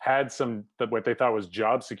had what they thought was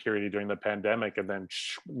job security during the pandemic, and then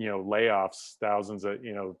layoffs. Thousands of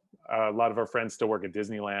a lot of our friends still work at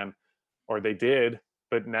Disneyland, or they did,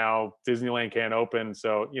 but now Disneyland can't open.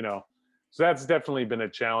 So that's definitely been a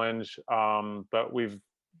challenge, but we've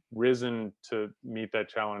risen to meet that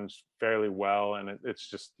challenge fairly well. And it's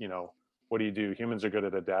just, what do you do? Humans are good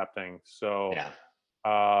at adapting. So, yeah.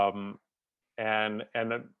 um, and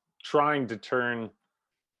trying to turn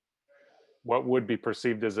what would be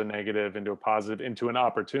perceived as a negative into a positive, into an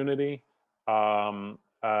opportunity. Um,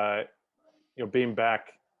 uh, Being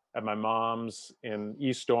back at my mom's in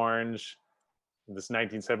East Orange, this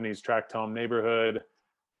 1970s tract home neighborhood,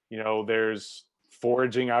 there's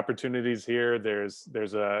foraging opportunities here. There's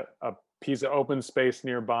a piece of open space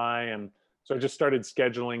nearby, and so I just started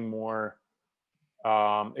scheduling more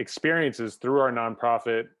experiences through our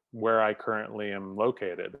nonprofit where I currently am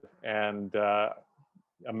located, and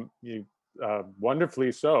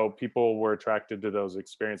wonderfully so, people were attracted to those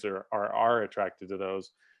experiences, or are attracted to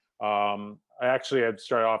those. I actually had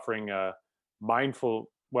started offering a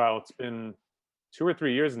mindful. Well, it's been 2 or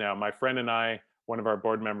 3 years now. My friend and I, one of our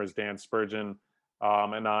board members, Dan Spurgeon,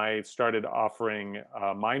 and I started offering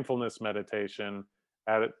mindfulness meditation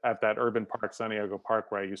at that urban park, Santiago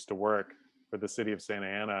Park, where I used to work for the city of Santa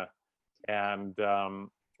Ana. And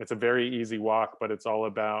it's a very easy walk, but it's all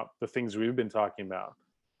about the things we've been talking about,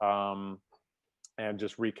 and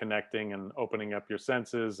just reconnecting and opening up your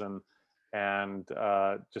senses, and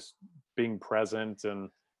just being present, and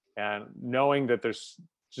knowing that there's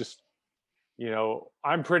just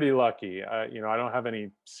I'm pretty lucky. I don't have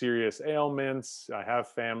any serious ailments. I have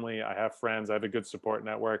family, I have friends, I have a good support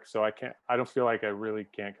network. So I don't feel like I really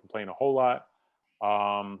can't complain a whole lot.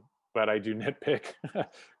 Um, but I do nitpick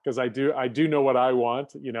because I do know what I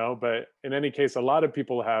want, but in any case, a lot of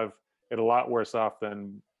people have it a lot worse off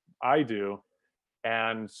than I do.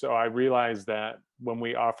 And so I realized that when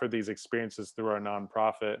we offer these experiences through our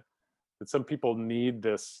nonprofit, that some people need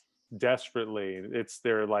this desperately. It's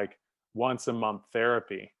their like once a month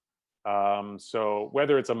therapy. So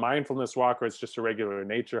whether it's a mindfulness walk or it's just a regular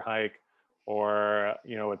nature hike, or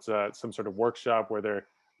it's some sort of workshop where they're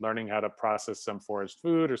learning how to process some forest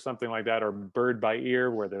food or something like that, or bird by ear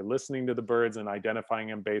where they're listening to the birds and identifying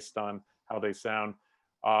them based on how they sound.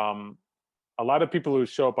 Um, a lot of people who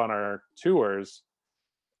show up on our tours,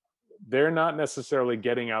 they're not necessarily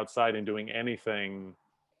getting outside and doing anything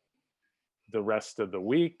the rest of the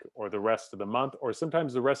week or the rest of the month or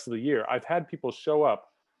sometimes the rest of the year. I've had people show up,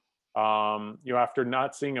 after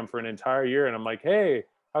not seeing them for an entire year, and I'm like, "Hey,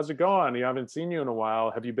 how's it going? You haven't seen you in a while.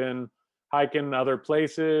 Have you been hiking other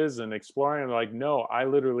places and exploring?" And they're like, "No, I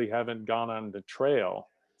literally haven't gone on the trail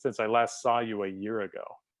since I last saw you a year ago,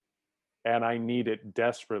 and I need it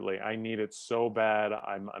desperately. I need it so bad.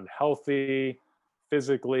 I'm unhealthy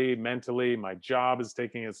physically, mentally. My job is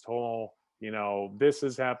taking its toll. This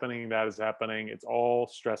is happening, that is happening. It's all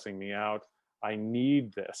stressing me out. I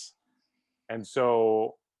need this." And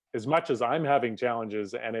so, as much as I'm having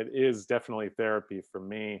challenges, and it is definitely therapy for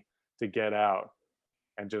me to get out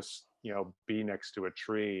and just, be next to a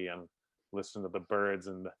tree and listen to the birds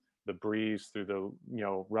and the breeze through the,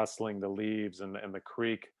 rustling the leaves and the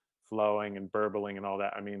creek flowing and burbling and all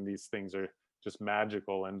that. I mean, these things are just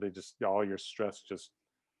magical, and they just, all your stress just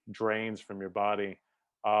drains from your body.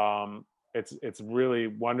 It's really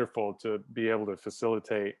wonderful to be able to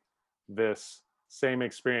facilitate this same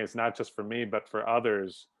experience, not just for me, but for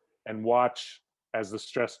others, and watch as the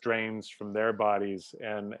stress drains from their bodies,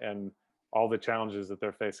 and all the challenges that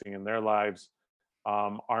they're facing in their lives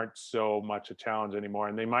aren't so much a challenge anymore.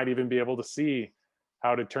 And they might even be able to see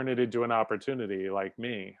how to turn it into an opportunity, like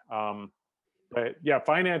me. But yeah,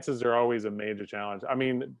 finances are always a major challenge. I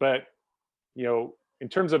mean, but in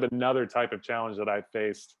terms of another type of challenge that I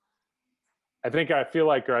faced, I feel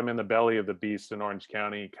like I'm in the belly of the beast in Orange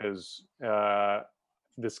County because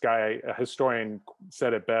this guy, a historian,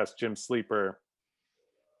 said it best. Jim Sleeper,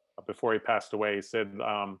 before he passed away, he said,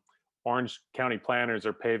 Orange County planners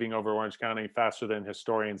are paving over Orange County faster than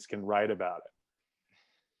historians can write about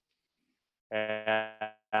it.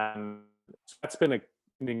 And that's been a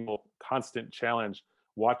constant challenge,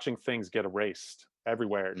 watching things get erased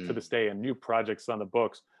everywhere to this day, and new projects on the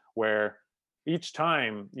books where each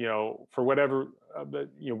time, for whatever,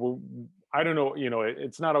 I don't know,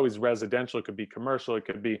 it's not always residential. It could be commercial. It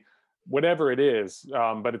could be whatever it is,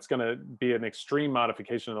 but it's going to be an extreme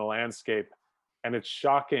modification of the landscape. And it's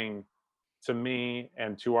shocking to me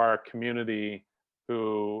and to our community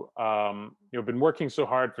who, been working so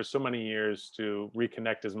hard for so many years to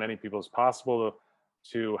reconnect as many people as possible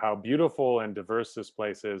to how beautiful and diverse this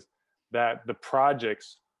place is, that the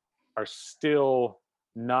projects are still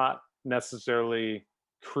not necessarily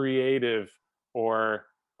creative or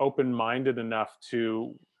open-minded enough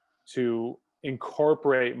to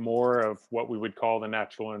incorporate more of what we would call the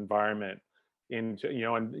natural environment into,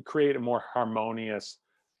 and create a more harmonious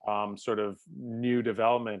sort of new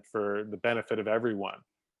development for the benefit of everyone.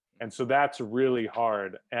 And so that's really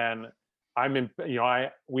hard. And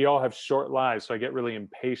we all have short lives, so I get really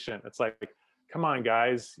impatient. It's like, come on,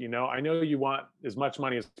 guys, I know you want as much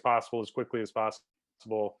money as possible, as quickly as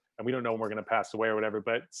possible, and we don't know when we're going to pass away or whatever,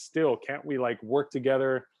 but still, can't we work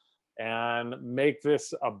together and make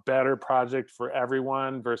this a better project for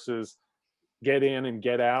everyone versus get in and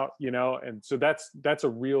get out, And so that's a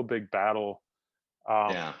real big battle.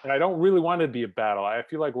 And I don't really want it to be a battle. I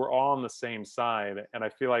feel like we're all on the same side, and I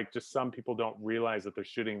feel like just some people don't realize that they're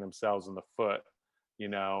shooting themselves in the foot,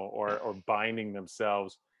 or binding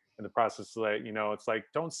themselves in the process. It's like,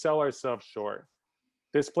 don't sell ourselves short.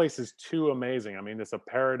 This place is too amazing. I mean, it's a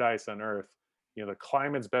paradise on earth. The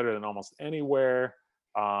climate's better than almost anywhere.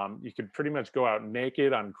 You could pretty much go out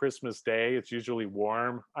naked on Christmas Day. It's usually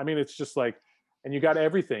warm. I mean, it's just like, and you got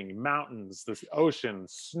everything: mountains, the ocean,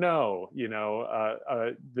 snow,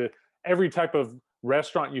 every type of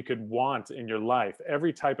restaurant you could want in your life.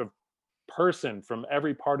 Every type of person from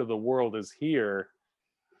every part of the world is here.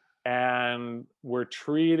 And we're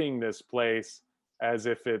treating this place as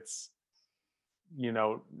if it's,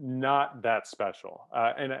 not that special.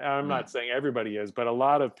 And I'm not saying everybody is, but a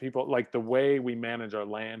lot of people, like the way we manage our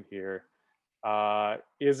land here, I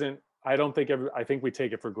think we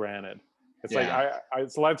take it for granted. It's like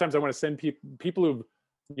it's a lot of times I want to send people who've,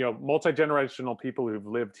 multi-generational people who've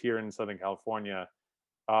lived here in Southern California,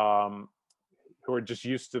 who are just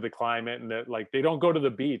used to the climate, and that like they don't go to the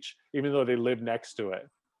beach even though they live next to it,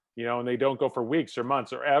 and they don't go for weeks or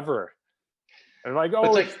months or ever. And like,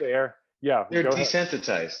 oh, it's there. Yeah, they're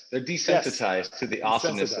desensitized. They're desensitized to the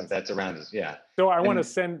awesomeness that's around us. Yeah. So I want to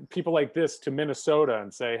send people like this to Minnesota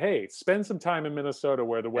and say, hey, spend some time in Minnesota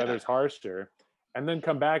where the weather's harsher, and then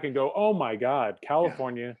come back and go, oh my God,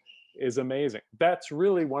 California is amazing. That's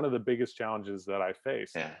really one of the biggest challenges that I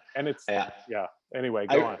face. Yeah. And it's Anyway,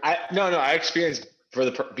 go on. I experienced,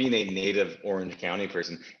 being a native Orange County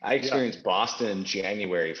person, I experienced Boston in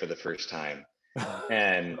January for the first time.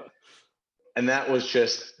 And that was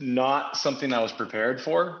just not something I was prepared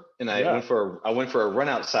for. And I went for a run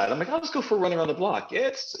outside. I'm like, I'll just go for a run around the block. Yeah,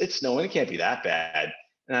 it's snowing. It can't be that bad.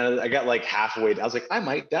 And I got like halfway. I was like, I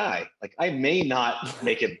might die. Like I may not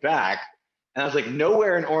make it back. And I was like,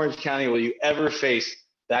 nowhere in Orange County will you ever face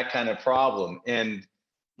that kind of problem. And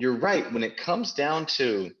you're right. When it comes down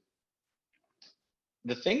to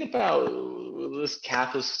the thing about this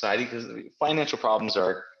capitalist society, because financial problems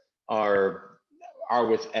are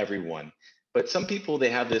with everyone. But some people, they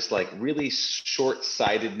have this like really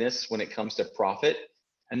short-sightedness when it comes to profit.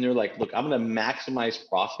 And they're like, look, I'm going to maximize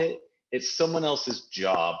profit. It's someone else's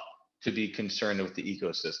job to be concerned with the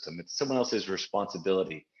ecosystem. It's someone else's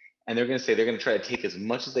responsibility. And they're going to say they're going to try to take as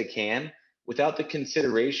much as they can without the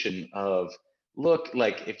consideration of, look,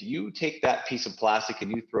 like if you take that piece of plastic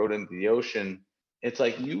and you throw it into the ocean, it's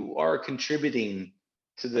like you are contributing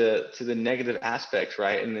to the negative aspects,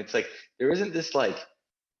 right? And it's like there isn't this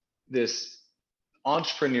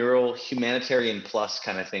entrepreneurial humanitarian plus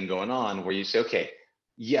kind of thing going on where you say, okay,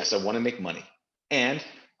 yes, I want to make money and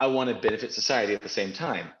I want to benefit society at the same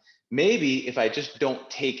time. Maybe if I just don't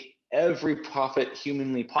take every profit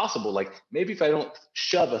humanly possible, like maybe if I don't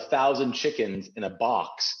shove 1,000 chickens in a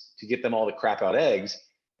box to get them all the crap out eggs,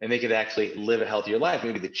 and they could actually live a healthier life,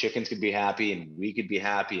 maybe the chickens could be happy and we could be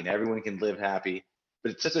happy and everyone can live happy.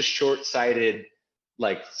 But it's such a short-sighted,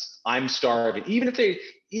 like I'm starving. Even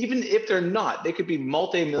if they're not, they could be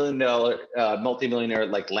multi-millionaire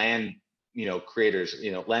like land, creators,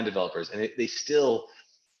 land developers, and they still,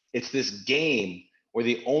 it's this game where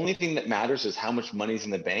the only thing that matters is how much money's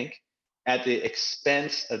in the bank, at the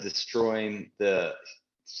expense of destroying the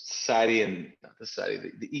society and not the society,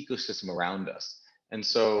 the ecosystem around us. And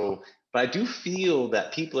so, but I do feel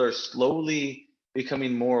that people are slowly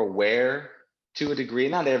becoming more aware to a degree.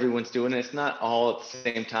 Not everyone's doing it. It's not all at the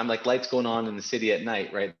same time. Like lights going on in the city at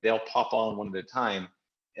night, right? They all pop on one at a time.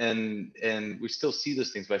 And we still see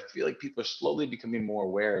those things, but I feel like people are slowly becoming more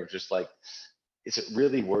aware of just like, is it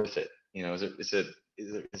really worth it? Is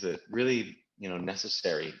it really,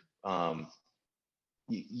 necessary?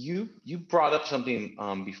 You brought up something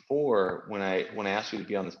before when I asked you to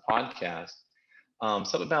be on this podcast,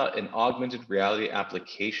 something about an augmented reality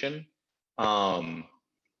application. I'd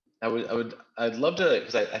love to,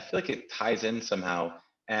 because I feel like it ties in somehow,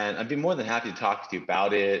 and I'd be more than happy to talk with you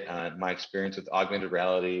about it, my experience with augmented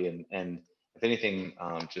reality, and if anything,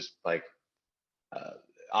 just like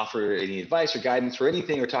offer any advice or guidance or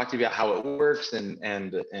anything, or talk to you about how it works, and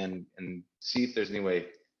see if there's any way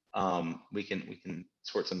we can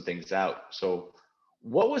sort some things out. So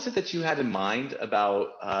what was it that you had in mind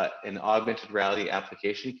about an augmented reality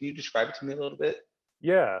application? Can you describe it to me a little bit?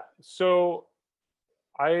 Yeah. So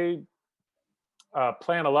I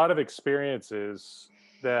plan a lot of experiences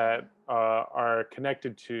that are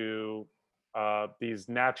connected to these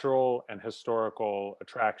natural and historical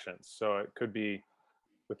attractions. So it could be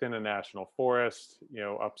within a national forest,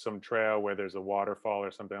 up some trail where there's a waterfall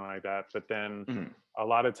or something like that. But then a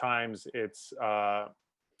lot of times it's a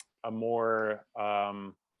more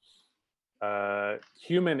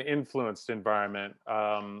human influenced environment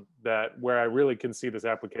that where I really can see this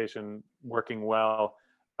application working well.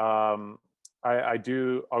 I'll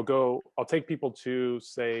take people to,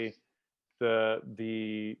 say,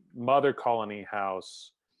 the Mother Colony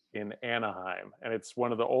House in Anaheim, and it's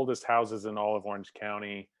one of the oldest houses in all of Orange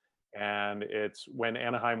County. And it's when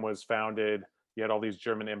Anaheim was founded, you had all these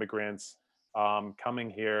German immigrants coming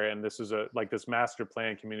here, and this is this master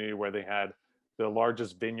plan community where they had the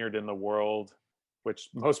largest vineyard in the world, which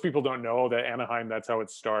most people don't know that Anaheim, that's how it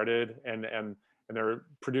started, and they're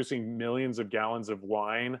producing millions of gallons of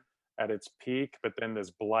wine at its peak. But then this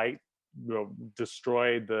blight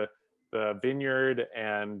destroyed the vineyard,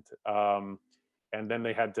 and then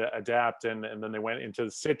they had to adapt, and then they went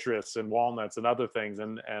into citrus and walnuts and other things,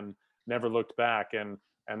 and never looked back, and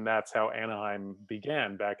that's how Anaheim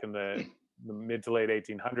began back in the mid to late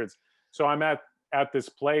 1800s. So I'm at at this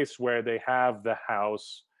place where they have the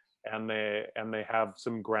house and they have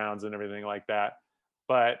some grounds and everything like that.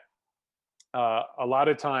 But a lot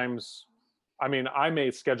of times, I mean, I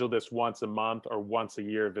may schedule this once a month or once a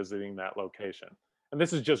year visiting that location. And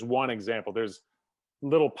this is just one example. There's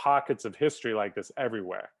little pockets of history like this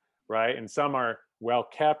everywhere, right? And some are well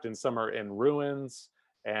kept and some are in ruins,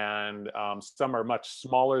 and some are much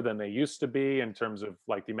smaller than they used to be in terms of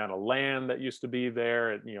like the amount of land that used to be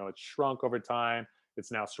there. It's shrunk over time.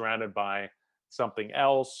 It's now surrounded by something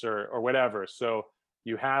else or whatever. So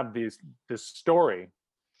you have this story,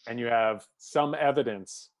 and you have some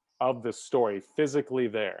evidence of the story physically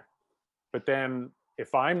there. But then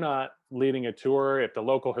if I'm not leading a tour, if the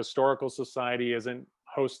local historical society isn't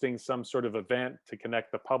hosting some sort of event to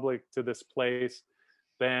connect the public to this place,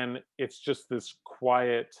 then it's just this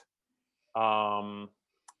quiet sort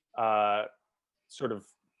of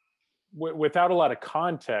without a lot of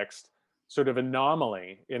context sort of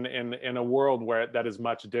anomaly in a world where that is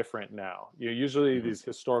much different now. Usually these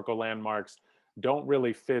historical landmarks don't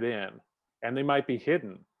really fit in, and they might be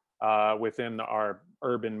hidden within our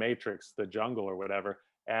urban matrix, the jungle or whatever.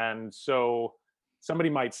 And so somebody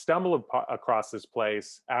might stumble across this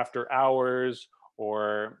place after hours,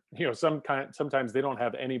 or sometimes they don't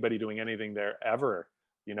have anybody doing anything there ever.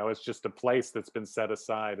 It's just a place that's been set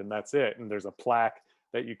aside, and that's it. And there's a plaque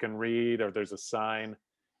that you can read, or there's a sign.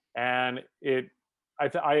 And I'm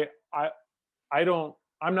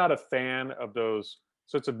not a fan of those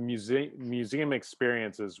sorts of museum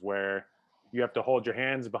experiences where you have to hold your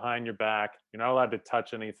hands behind your back. You're not allowed to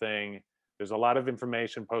touch anything. There's a lot of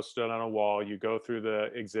information posted on a wall. You go through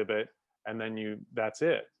the exhibit, and then that's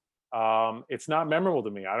it. It's not memorable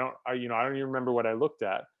to me. I don't even remember what I looked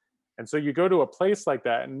at. And so you go to a place like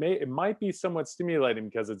that, and it might be somewhat stimulating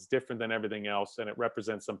because it's different than everything else, and it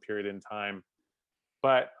represents some period in time.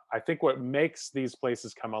 But I think what makes these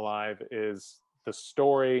places come alive is the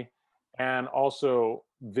story, and also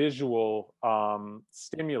visual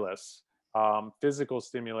stimulus, physical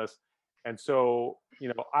stimulus. And so,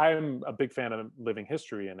 I'm a big fan of living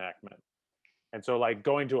history enactment. And so like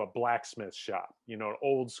going to a blacksmith shop, an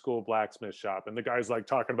old school blacksmith shop, and the guy's like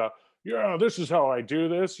talking about, yeah, this is how I do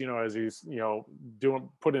this, as he's,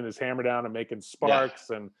 putting his hammer down and making sparks,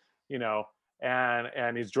 and,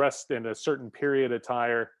 and he's dressed in a certain period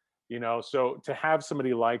attire, so to have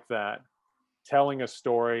somebody like that telling a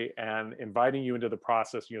story and inviting you into the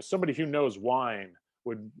process, somebody who knows wine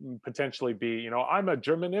would potentially be, I'm a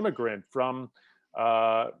German immigrant from,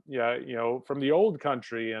 from the old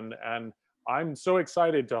country, and I'm so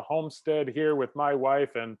excited to homestead here with my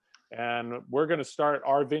wife, and we're going to start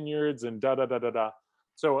our vineyards and da da da da da.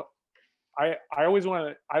 So I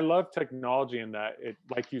love technology in that it,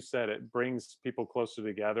 like you said, it brings people closer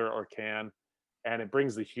together, or can, and it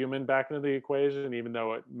brings the human back into the equation, even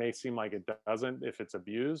though it may seem like it doesn't if it's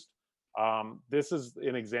abused. This is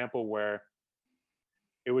an example where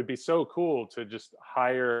it would be so cool to just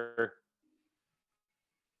hire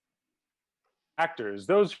actors,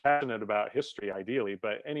 those passionate about history ideally,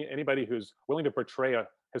 but anybody who's willing to portray a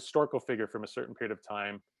historical figure from a certain period of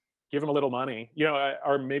time, give them a little money,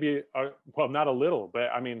 or maybe, well, not a little, but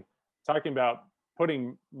I mean, talking about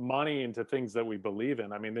putting money into things that we believe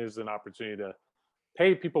in. I mean, there's an opportunity to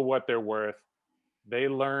pay people what they're worth. They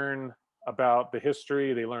learn about the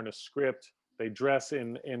history, they learn a script, they dress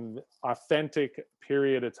in authentic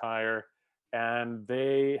period attire, and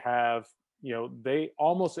they have, they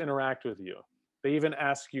almost interact with you. They even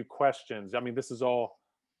ask you questions. I mean, this is all,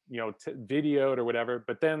 videoed or whatever,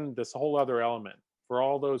 but then this whole other element for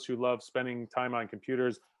all those who love spending time on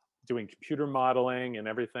computers, doing computer modeling and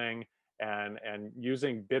everything, and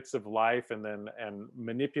using bits of life and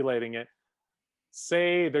manipulating it.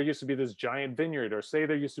 Say there used to be this giant vineyard, or say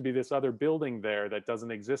there used to be this other building there that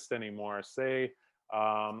doesn't exist anymore. Say,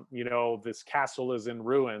 this castle is in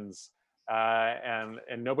ruins, and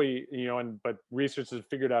nobody, but researchers have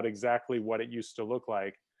figured out exactly what it used to look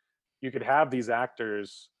like. You could have these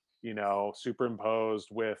actors, superimposed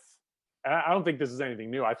with, and I don't think this is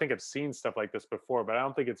anything new. I think I've seen stuff like this before, but I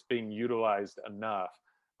don't think it's being utilized enough.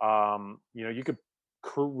 You could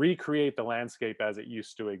recreate the landscape as it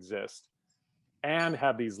used to exist, and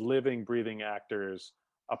have these living, breathing actors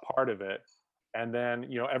a part of it. And then,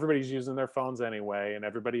 everybody's using their phones anyway, and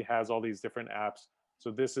everybody has all these different apps. So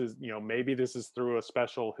this is, maybe this is through a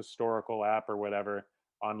special historical app or whatever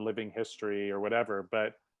on living history or whatever.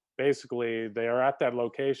 But basically, they are at that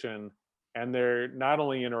location, and they're not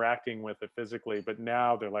only interacting with it physically, but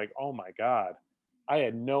now they're like, oh my God, I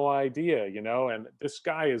had no idea, and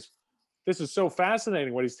this is so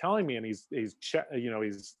fascinating what he's telling me. And he's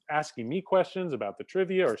asking me questions about the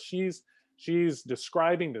trivia, or she's she's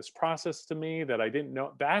describing this process to me that I didn't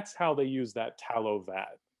know. That's how they use that tallow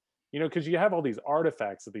vat, because you have all these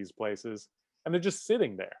artifacts at these places and they're just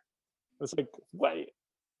sitting there. It's like, wait,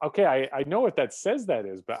 okay, I know what that says that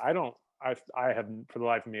is, but I have, for the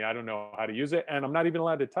life of me, I don't know how to use it, and I'm not even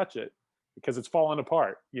allowed to touch it because it's falling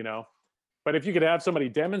apart. But if you could have somebody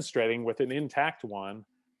demonstrating with an intact one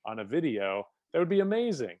on a video, that would be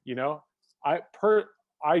amazing.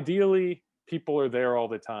 Ideally, people are there all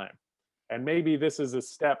the time, and maybe this is a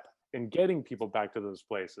step in getting people back to those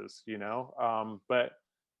places. But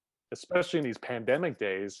especially in these pandemic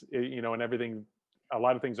days, and everything, a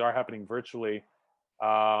lot of things are happening virtually.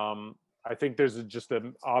 I think there's just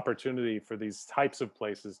an opportunity for these types of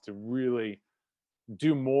places to really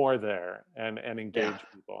do more there and engage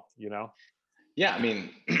people. Yeah, I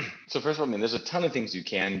mean, so first of all, I mean, there's a ton of things you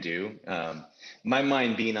can do. My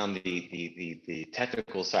mind being on the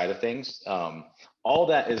technical side of things, all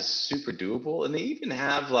that is super doable, and they even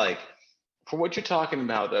have like, for what you're talking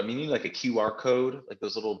about, I mean, you need like a QR code, like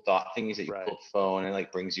those little dot thingies that you Right. pull the phone and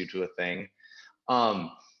like brings you to a thing.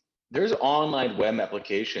 There's online web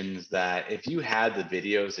applications that if you had the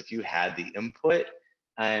videos, if you had the input,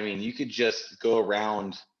 I mean, you could just go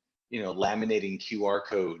around, laminating QR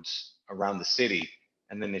codes around the city.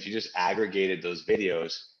 And then if you just aggregated those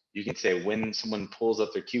videos, you can say when someone pulls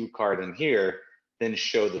up their cue card in here, then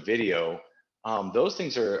show the video. Those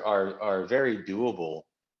things are very doable,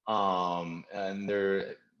 and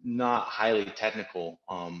they're not highly technical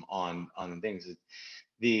on things.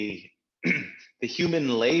 The the human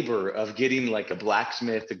labor of getting like a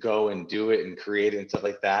blacksmith to go and do it and create it and stuff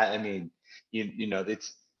like that. I mean,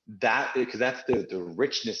 it's that, because that's the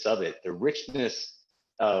richness of it, the richness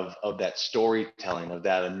of that storytelling, of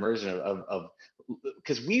that immersion of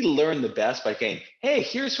because we learn the best by saying, hey,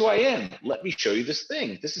 here's who I am. Let me show you this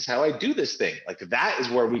thing. This is how I do this thing. Like that is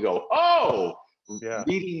where we go, oh, yeah.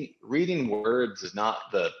 Reading words is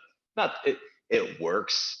it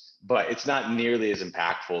works, but it's not nearly as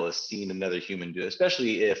impactful as seeing another human do it,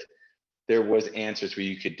 especially if there was answers where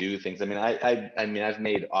you could do things. I mean, I've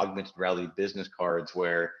made augmented reality business cards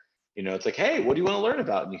where, it's like, hey, what do you want to learn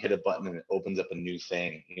about? And you hit a button and it opens up a new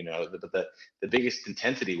thing, but the biggest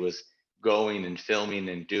intensity was going and filming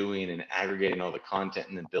and doing and aggregating all the content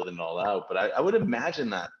and then building it all out. But I would imagine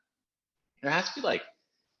that there has to be like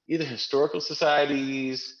either historical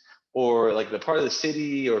societies or like the part of the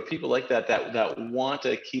city or people like that want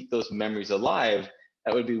to keep those memories alive,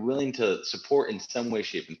 that would be willing to support in some way,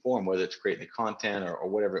 shape, and form, whether it's creating the content or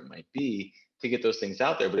whatever it might be, to get those things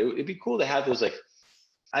out there. But it'd be cool to have those, like,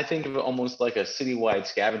 I think of it almost like a citywide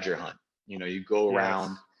scavenger hunt. You go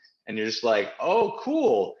around and you're just like, oh,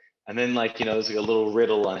 cool. And then there's like a little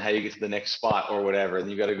riddle on how you get to the next spot or whatever. And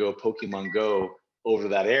you got to go Pokemon Go over to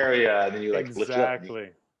that area. And then you lift it up.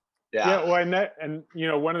 Yeah. Well, and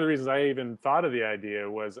one of the reasons I even thought of the idea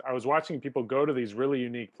was I was watching people go to these really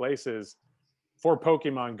unique places for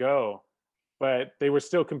Pokemon Go, but they were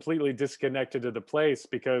still completely disconnected to the place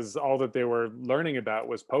because all that they were learning about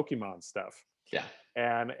was Pokemon stuff. Yeah.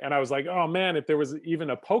 And I was like, oh man, if there was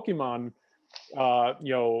even a Pokemon,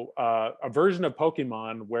 a version of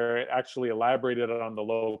Pokemon where it actually elaborated on the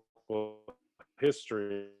local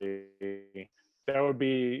history, that would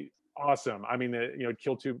be awesome. I mean,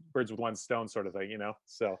 kill two birds with one stone sort of thing,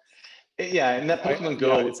 so. Yeah, and that Pokemon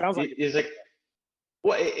Go, it sounds like is like,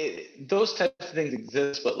 well, those types of things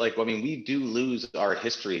exist, but we do lose our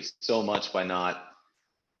history so much by not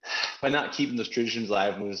keeping those traditions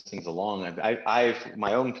alive, moving those things along. I've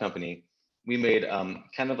my own company, we made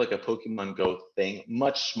kind of like a Pokemon Go thing,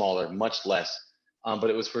 much smaller, much less, but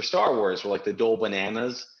it was for Star Wars, where like the Dole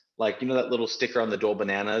Bananas, that little sticker on the Dole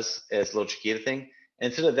Bananas as a little Chiquita thing.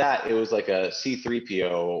 Instead of that, it was like a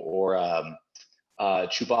C-3PO or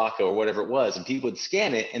Chewbacca or whatever it was, and people would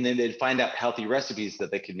scan it, and then they'd find out healthy recipes that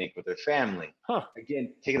they could make with their family.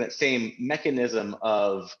 Again, taking that same mechanism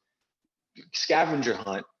of scavenger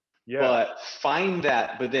hunt, but find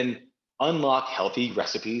that, but then unlock healthy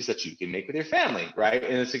recipes that you can make with your family, right?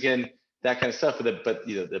 And it's again that kind of stuff. But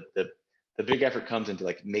the big effort comes into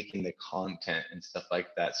like making the content and stuff like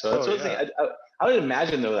that. So that's I would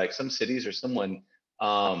imagine though, like some cities or someone,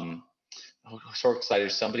 historical society or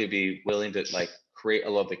somebody would be willing to like create a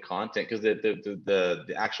lot of the content, because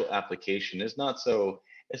the actual application is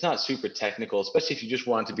it's not super technical, especially if you just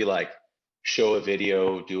want to be like show a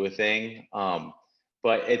video, do a thing.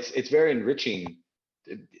 But it's very enriching.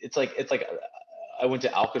 It's like I went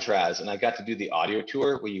to Alcatraz and I got to do the audio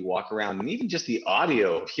tour where you walk around, and even just the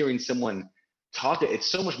audio of hearing someone talk, it's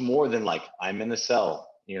so much more than like I'm in a cell,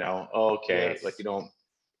 okay, like you don't,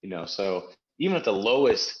 so even at the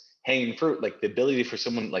lowest hanging fruit, like the ability for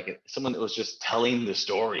someone that was just telling the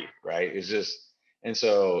story, right? It's just, and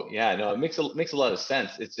so yeah, no, it makes a lot of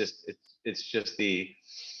sense. It's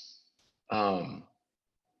um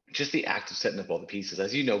just the act of setting up all the pieces,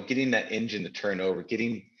 as you know, getting that engine to turn over,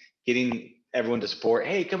 getting everyone to support.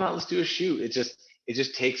 Hey, come out, let's do a shoot. It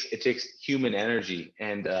takes human energy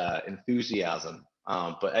and enthusiasm.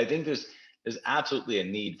 But I think there's absolutely a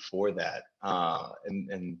need for that.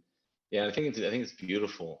 And yeah, I think it's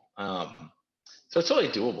beautiful. So it's totally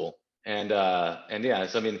doable. And yeah,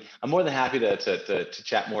 so I mean, I'm more than happy to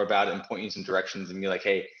chat more about it and point you in some directions and be like,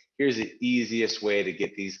 hey, here's the easiest way to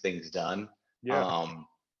get these things done. Yeah.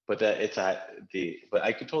 But that it's but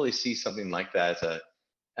I could totally see something like that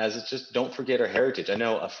as it's just, don't forget our heritage. I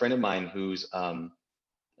know a friend of mine who's a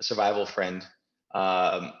survival friend.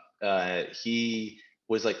 Um, he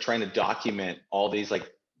was like trying to document all these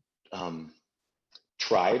like um,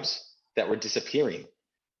 tribes that were disappearing,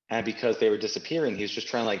 and because they were disappearing, he was just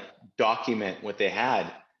trying to like document what they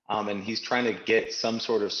had. And he's trying to get some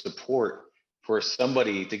sort of support for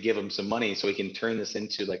somebody to give him some money so he can turn this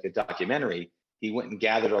into like a documentary. He went and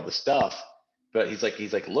gathered all the stuff, but he's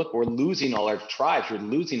like, look, we're losing all our tribes, we're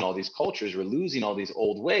losing all these cultures, we're losing all these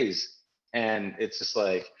old ways. And it's just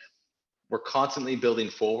like, we're constantly building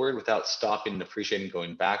forward without stopping and appreciating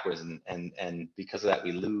going backwards. And because of that,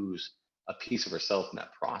 we lose a piece of ourselves in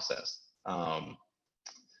that process.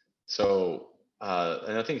 So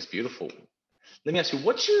and I think it's beautiful. Let me ask you,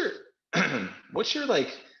 what's your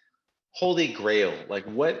like holy grail? Like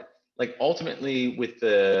what, like ultimately with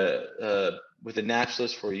the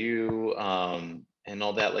naturalist for you, and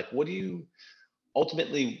all that, like what do you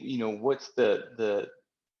ultimately, what's the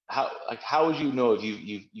how would you know if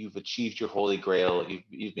you've achieved your holy grail,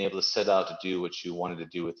 you've been able to set out to do what you wanted to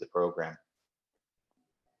do with the program?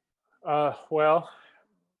 Well,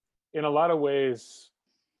 in a lot of ways,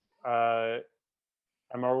 uh,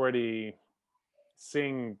 I'm already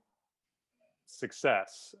seeing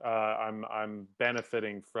success. I'm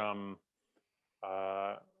benefiting from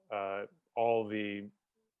uh, all the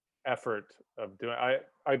effort of doing.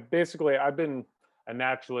 I basically, I've been a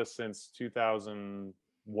naturalist since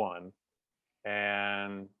 2001,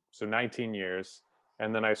 and so 19 years.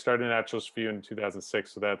 And then I started Naturalist View in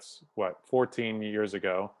 2006, so that's what, 14 years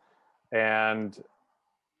ago. And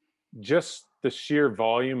just the sheer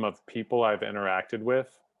volume of people I've interacted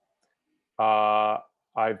with,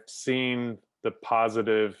 I've seen the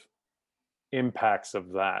positive impacts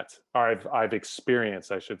of that. Or I've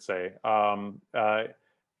experienced, I should say,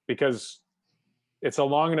 because it's a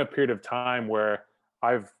long enough period of time where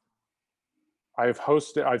I've I've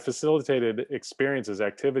facilitated experiences,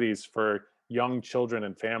 activities for young children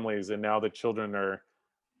and families, and now the children are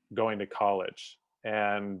going to college,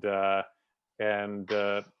 and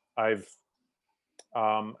I've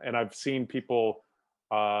I've seen people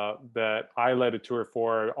that I led a tour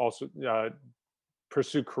for also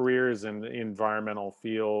pursue careers in the environmental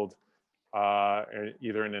field,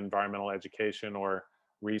 either in environmental education or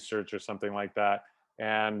research or something like that,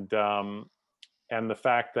 and the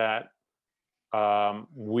fact that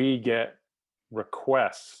we get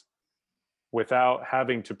requests without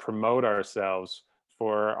having to promote ourselves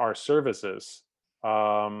for our services,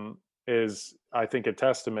 is, I think, a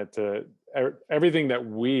testament to everything that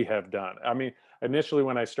we have done. I mean, initially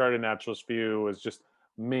when I started Naturalist View, it was just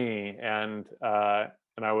me, and I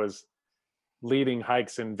was leading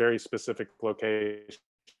hikes in very specific locations,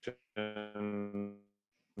 and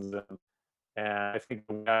I think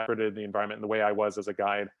the way I operated the environment and the way I was as a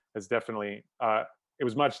guide has definitely, it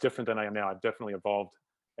was much different than I am now. I've definitely evolved,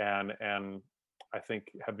 and I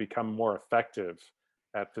think have become more effective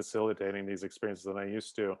at facilitating these experiences than I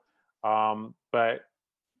used to. But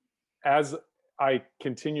as I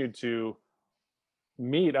continued to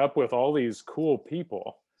meet up with all these cool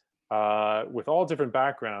people, with all different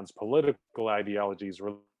backgrounds, political ideologies,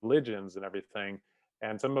 religions, and everything,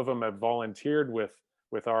 and some of them have volunteered with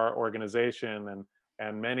our organization,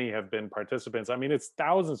 and many have been participants. I mean, it's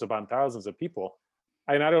thousands upon thousands of people,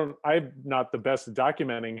 and I'm not the best at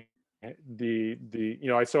documenting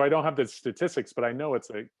so I don't have the statistics, but I know it's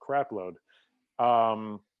a crap load.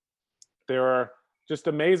 There are just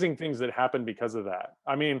amazing things that happen because of that.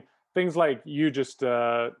 I mean, things like you just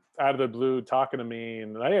out of the blue talking to me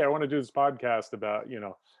and, hey, I want to do this podcast about,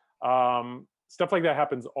 stuff like that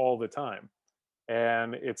happens all the time.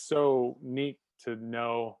 And it's so neat to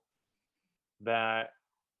know that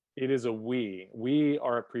it is we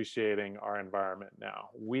are appreciating our environment now.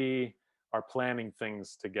 We are planning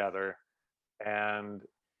things together. And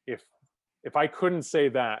if I couldn't say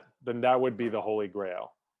that, then that would be the holy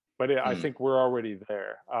grail. But I think we're already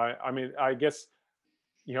there. I mean, I guess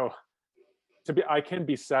you know, I can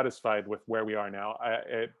be satisfied with where we are now.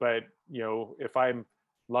 But you know, if I'm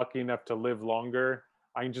lucky enough to live longer,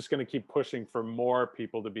 I'm just going to keep pushing for more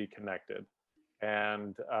people to be connected.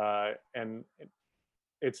 And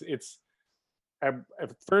it's at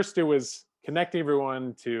first it was connecting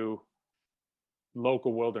everyone to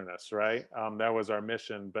local wilderness, right? That was our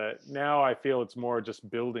mission. But now I feel it's more just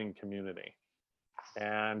building community,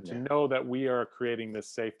 and to Yeah. know that we are creating this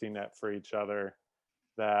safety net for each other,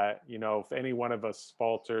 that, you know, if any one of us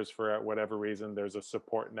falters for whatever reason, there's a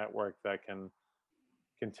support network that can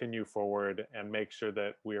continue forward and make sure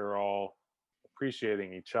that we're all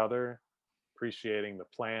appreciating each other, appreciating the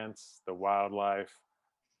plants, the wildlife,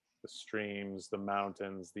 the streams, the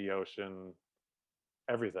mountains, the ocean,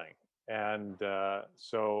 everything. And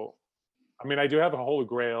so, I mean, I do have a holy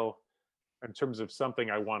grail in terms of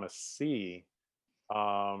something I want to see,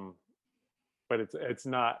 um, but it's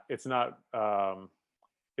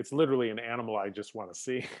literally an animal I just want to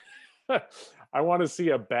see. I want to see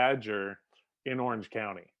a badger in Orange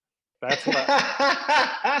County. That's what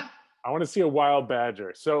I want to see, a wild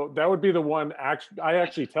badger. So that would be the one. I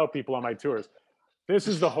actually tell people on my tours, this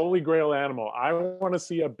is the holy grail animal. I want to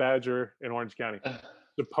see a badger in Orange County.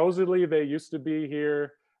 Supposedly they used to be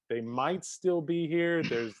here. They might still be here.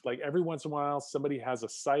 There's like every once in a while somebody has a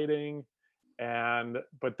sighting,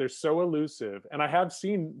 but they're so elusive. And I have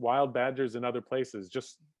seen wild badgers in other places,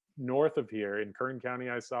 just north of here in Kern County.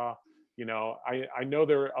 I saw, you know, I know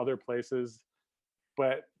there are other places,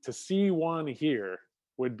 but to see one here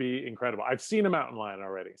would be incredible. I've seen a mountain lion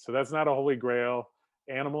already, so that's not a holy grail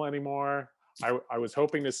animal anymore. I was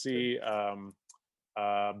hoping to see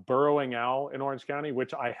burrowing owl in Orange County,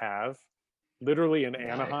 which I have, literally in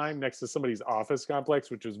Anaheim, next to somebody's office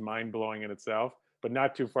complex, which is mind blowing in itself, but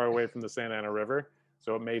not too far away from the Santa Ana River,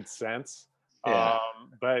 so it made sense. Yeah.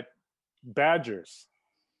 But badgers,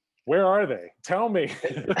 where are they? Tell me.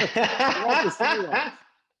 I want to see one.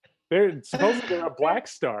 They're supposedly they're a black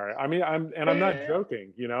star. I mean, I'm not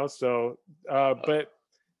joking, you know. So, but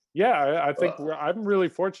yeah, I think I'm really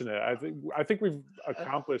fortunate. I think we've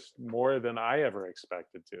accomplished more than I ever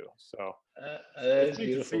expected to. So That's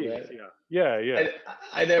beautiful, man. Yeah.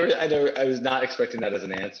 I was not expecting that as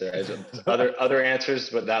an answer. I just, other answers,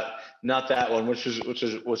 but not that one, which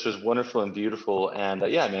was wonderful and beautiful. And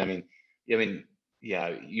yeah,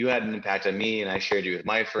 yeah, you had an impact on me, and I shared you with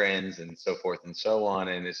my friends, and so forth and so on.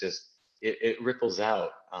 And it's just it ripples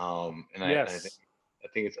out. And Yes. I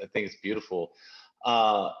think it's beautiful.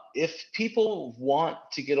 If people want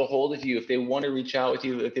to get a hold of you, if they want to reach out with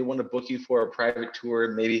you, if they want to book you for a private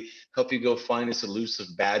tour, maybe help you go find this elusive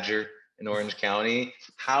badger in Orange County,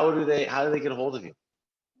 how do they get a hold of you?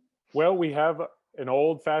 Well, we have an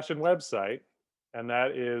old-fashioned website, and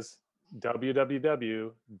that is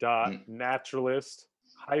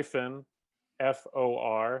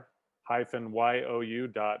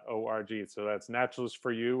www.naturalist-for-you.org. So that's naturalist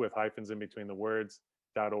for you with hyphens in between the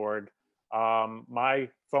words.org. My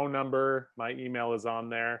phone number, my email is on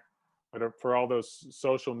there. But for all those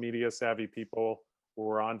social media savvy people,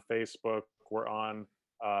 we're on Facebook, we're on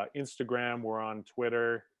Instagram, we're on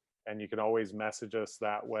Twitter, and you can always message us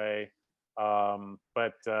that way.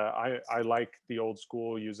 But I like the old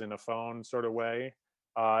school using a phone sort of way.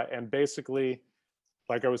 And basically,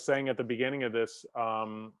 like I was saying at the beginning of this,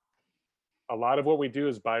 a lot of what we do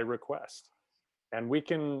is by request. And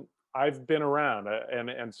I've been around,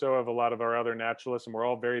 and so have a lot of our other naturalists, and we're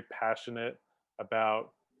all very passionate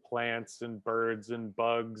about plants and birds and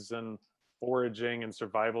bugs and foraging and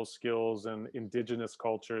survival skills and indigenous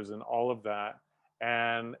cultures and all of that.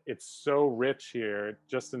 And it's so rich here,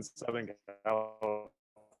 just in Southern California,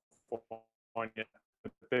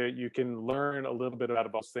 that you can learn a little bit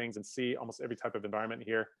about those things and see almost every type of environment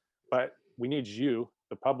here. But we need you,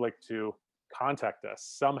 the public, to contact us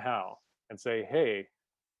somehow and say, hey,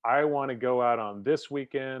 I want to go out on this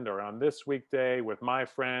weekend or on this weekday with my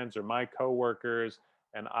friends or my coworkers,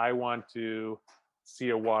 and I want to see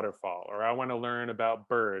a waterfall, or I want to learn about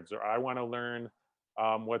birds, or I want to learn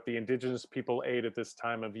what the indigenous people ate at this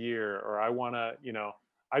time of year, or I want to,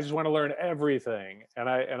 I just want to learn everything.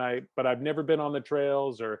 But I've never been on the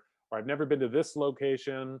trails, or I've never been to this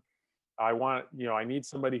location. I need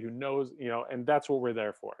somebody who knows, and that's what we're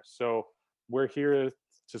there for. So we're here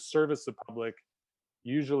to service the public,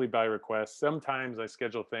 usually by request. Sometimes I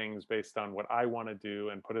schedule things based on what I want to do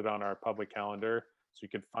and put it on our public calendar. So you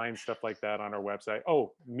can find stuff like that on our website.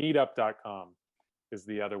 Oh, meetup.com is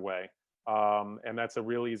the other way. And that's a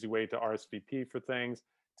real easy way to RSVP for things,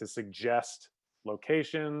 to suggest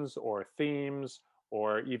locations or themes,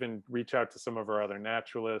 or even reach out to some of our other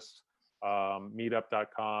naturalists.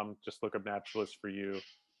 meetup.com. Just look up Naturalist for You,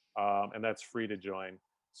 and that's free to join.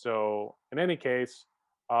 So in any case,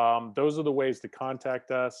 those are the ways to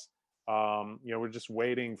contact us. We're just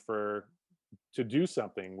waiting to do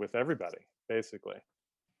something with everybody, basically.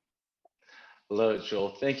 Love it,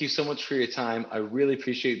 Joel. Thank you so much for your time. I really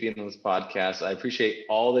appreciate being on this podcast. I appreciate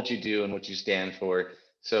all that you do and what you stand for.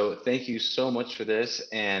 So thank you so much for this.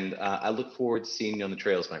 And I look forward to seeing you on the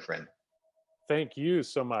trails, my friend. Thank you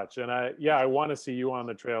so much. And I want to see you on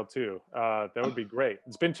the trail too. That would be great.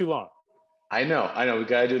 It's been too long. I know. We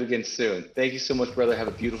got to do it again soon. Thank you so much, brother. Have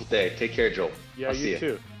a beautiful day. Take care, Joel. Yeah, you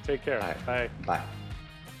too. Take care. Right. Bye. Bye.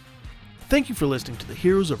 Thank you for listening to the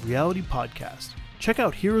Heroes of Reality podcast. Check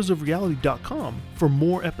out heroesofreality.com for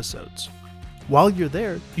more episodes. While you're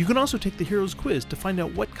there, you can also take the Heroes Quiz to find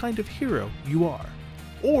out what kind of hero you are.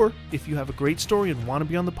 Or, if you have a great story and want to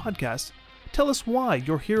be on the podcast, tell us why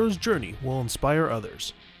your hero's journey will inspire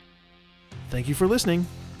others. Thank you for listening.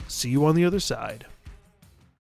 See you on the other side.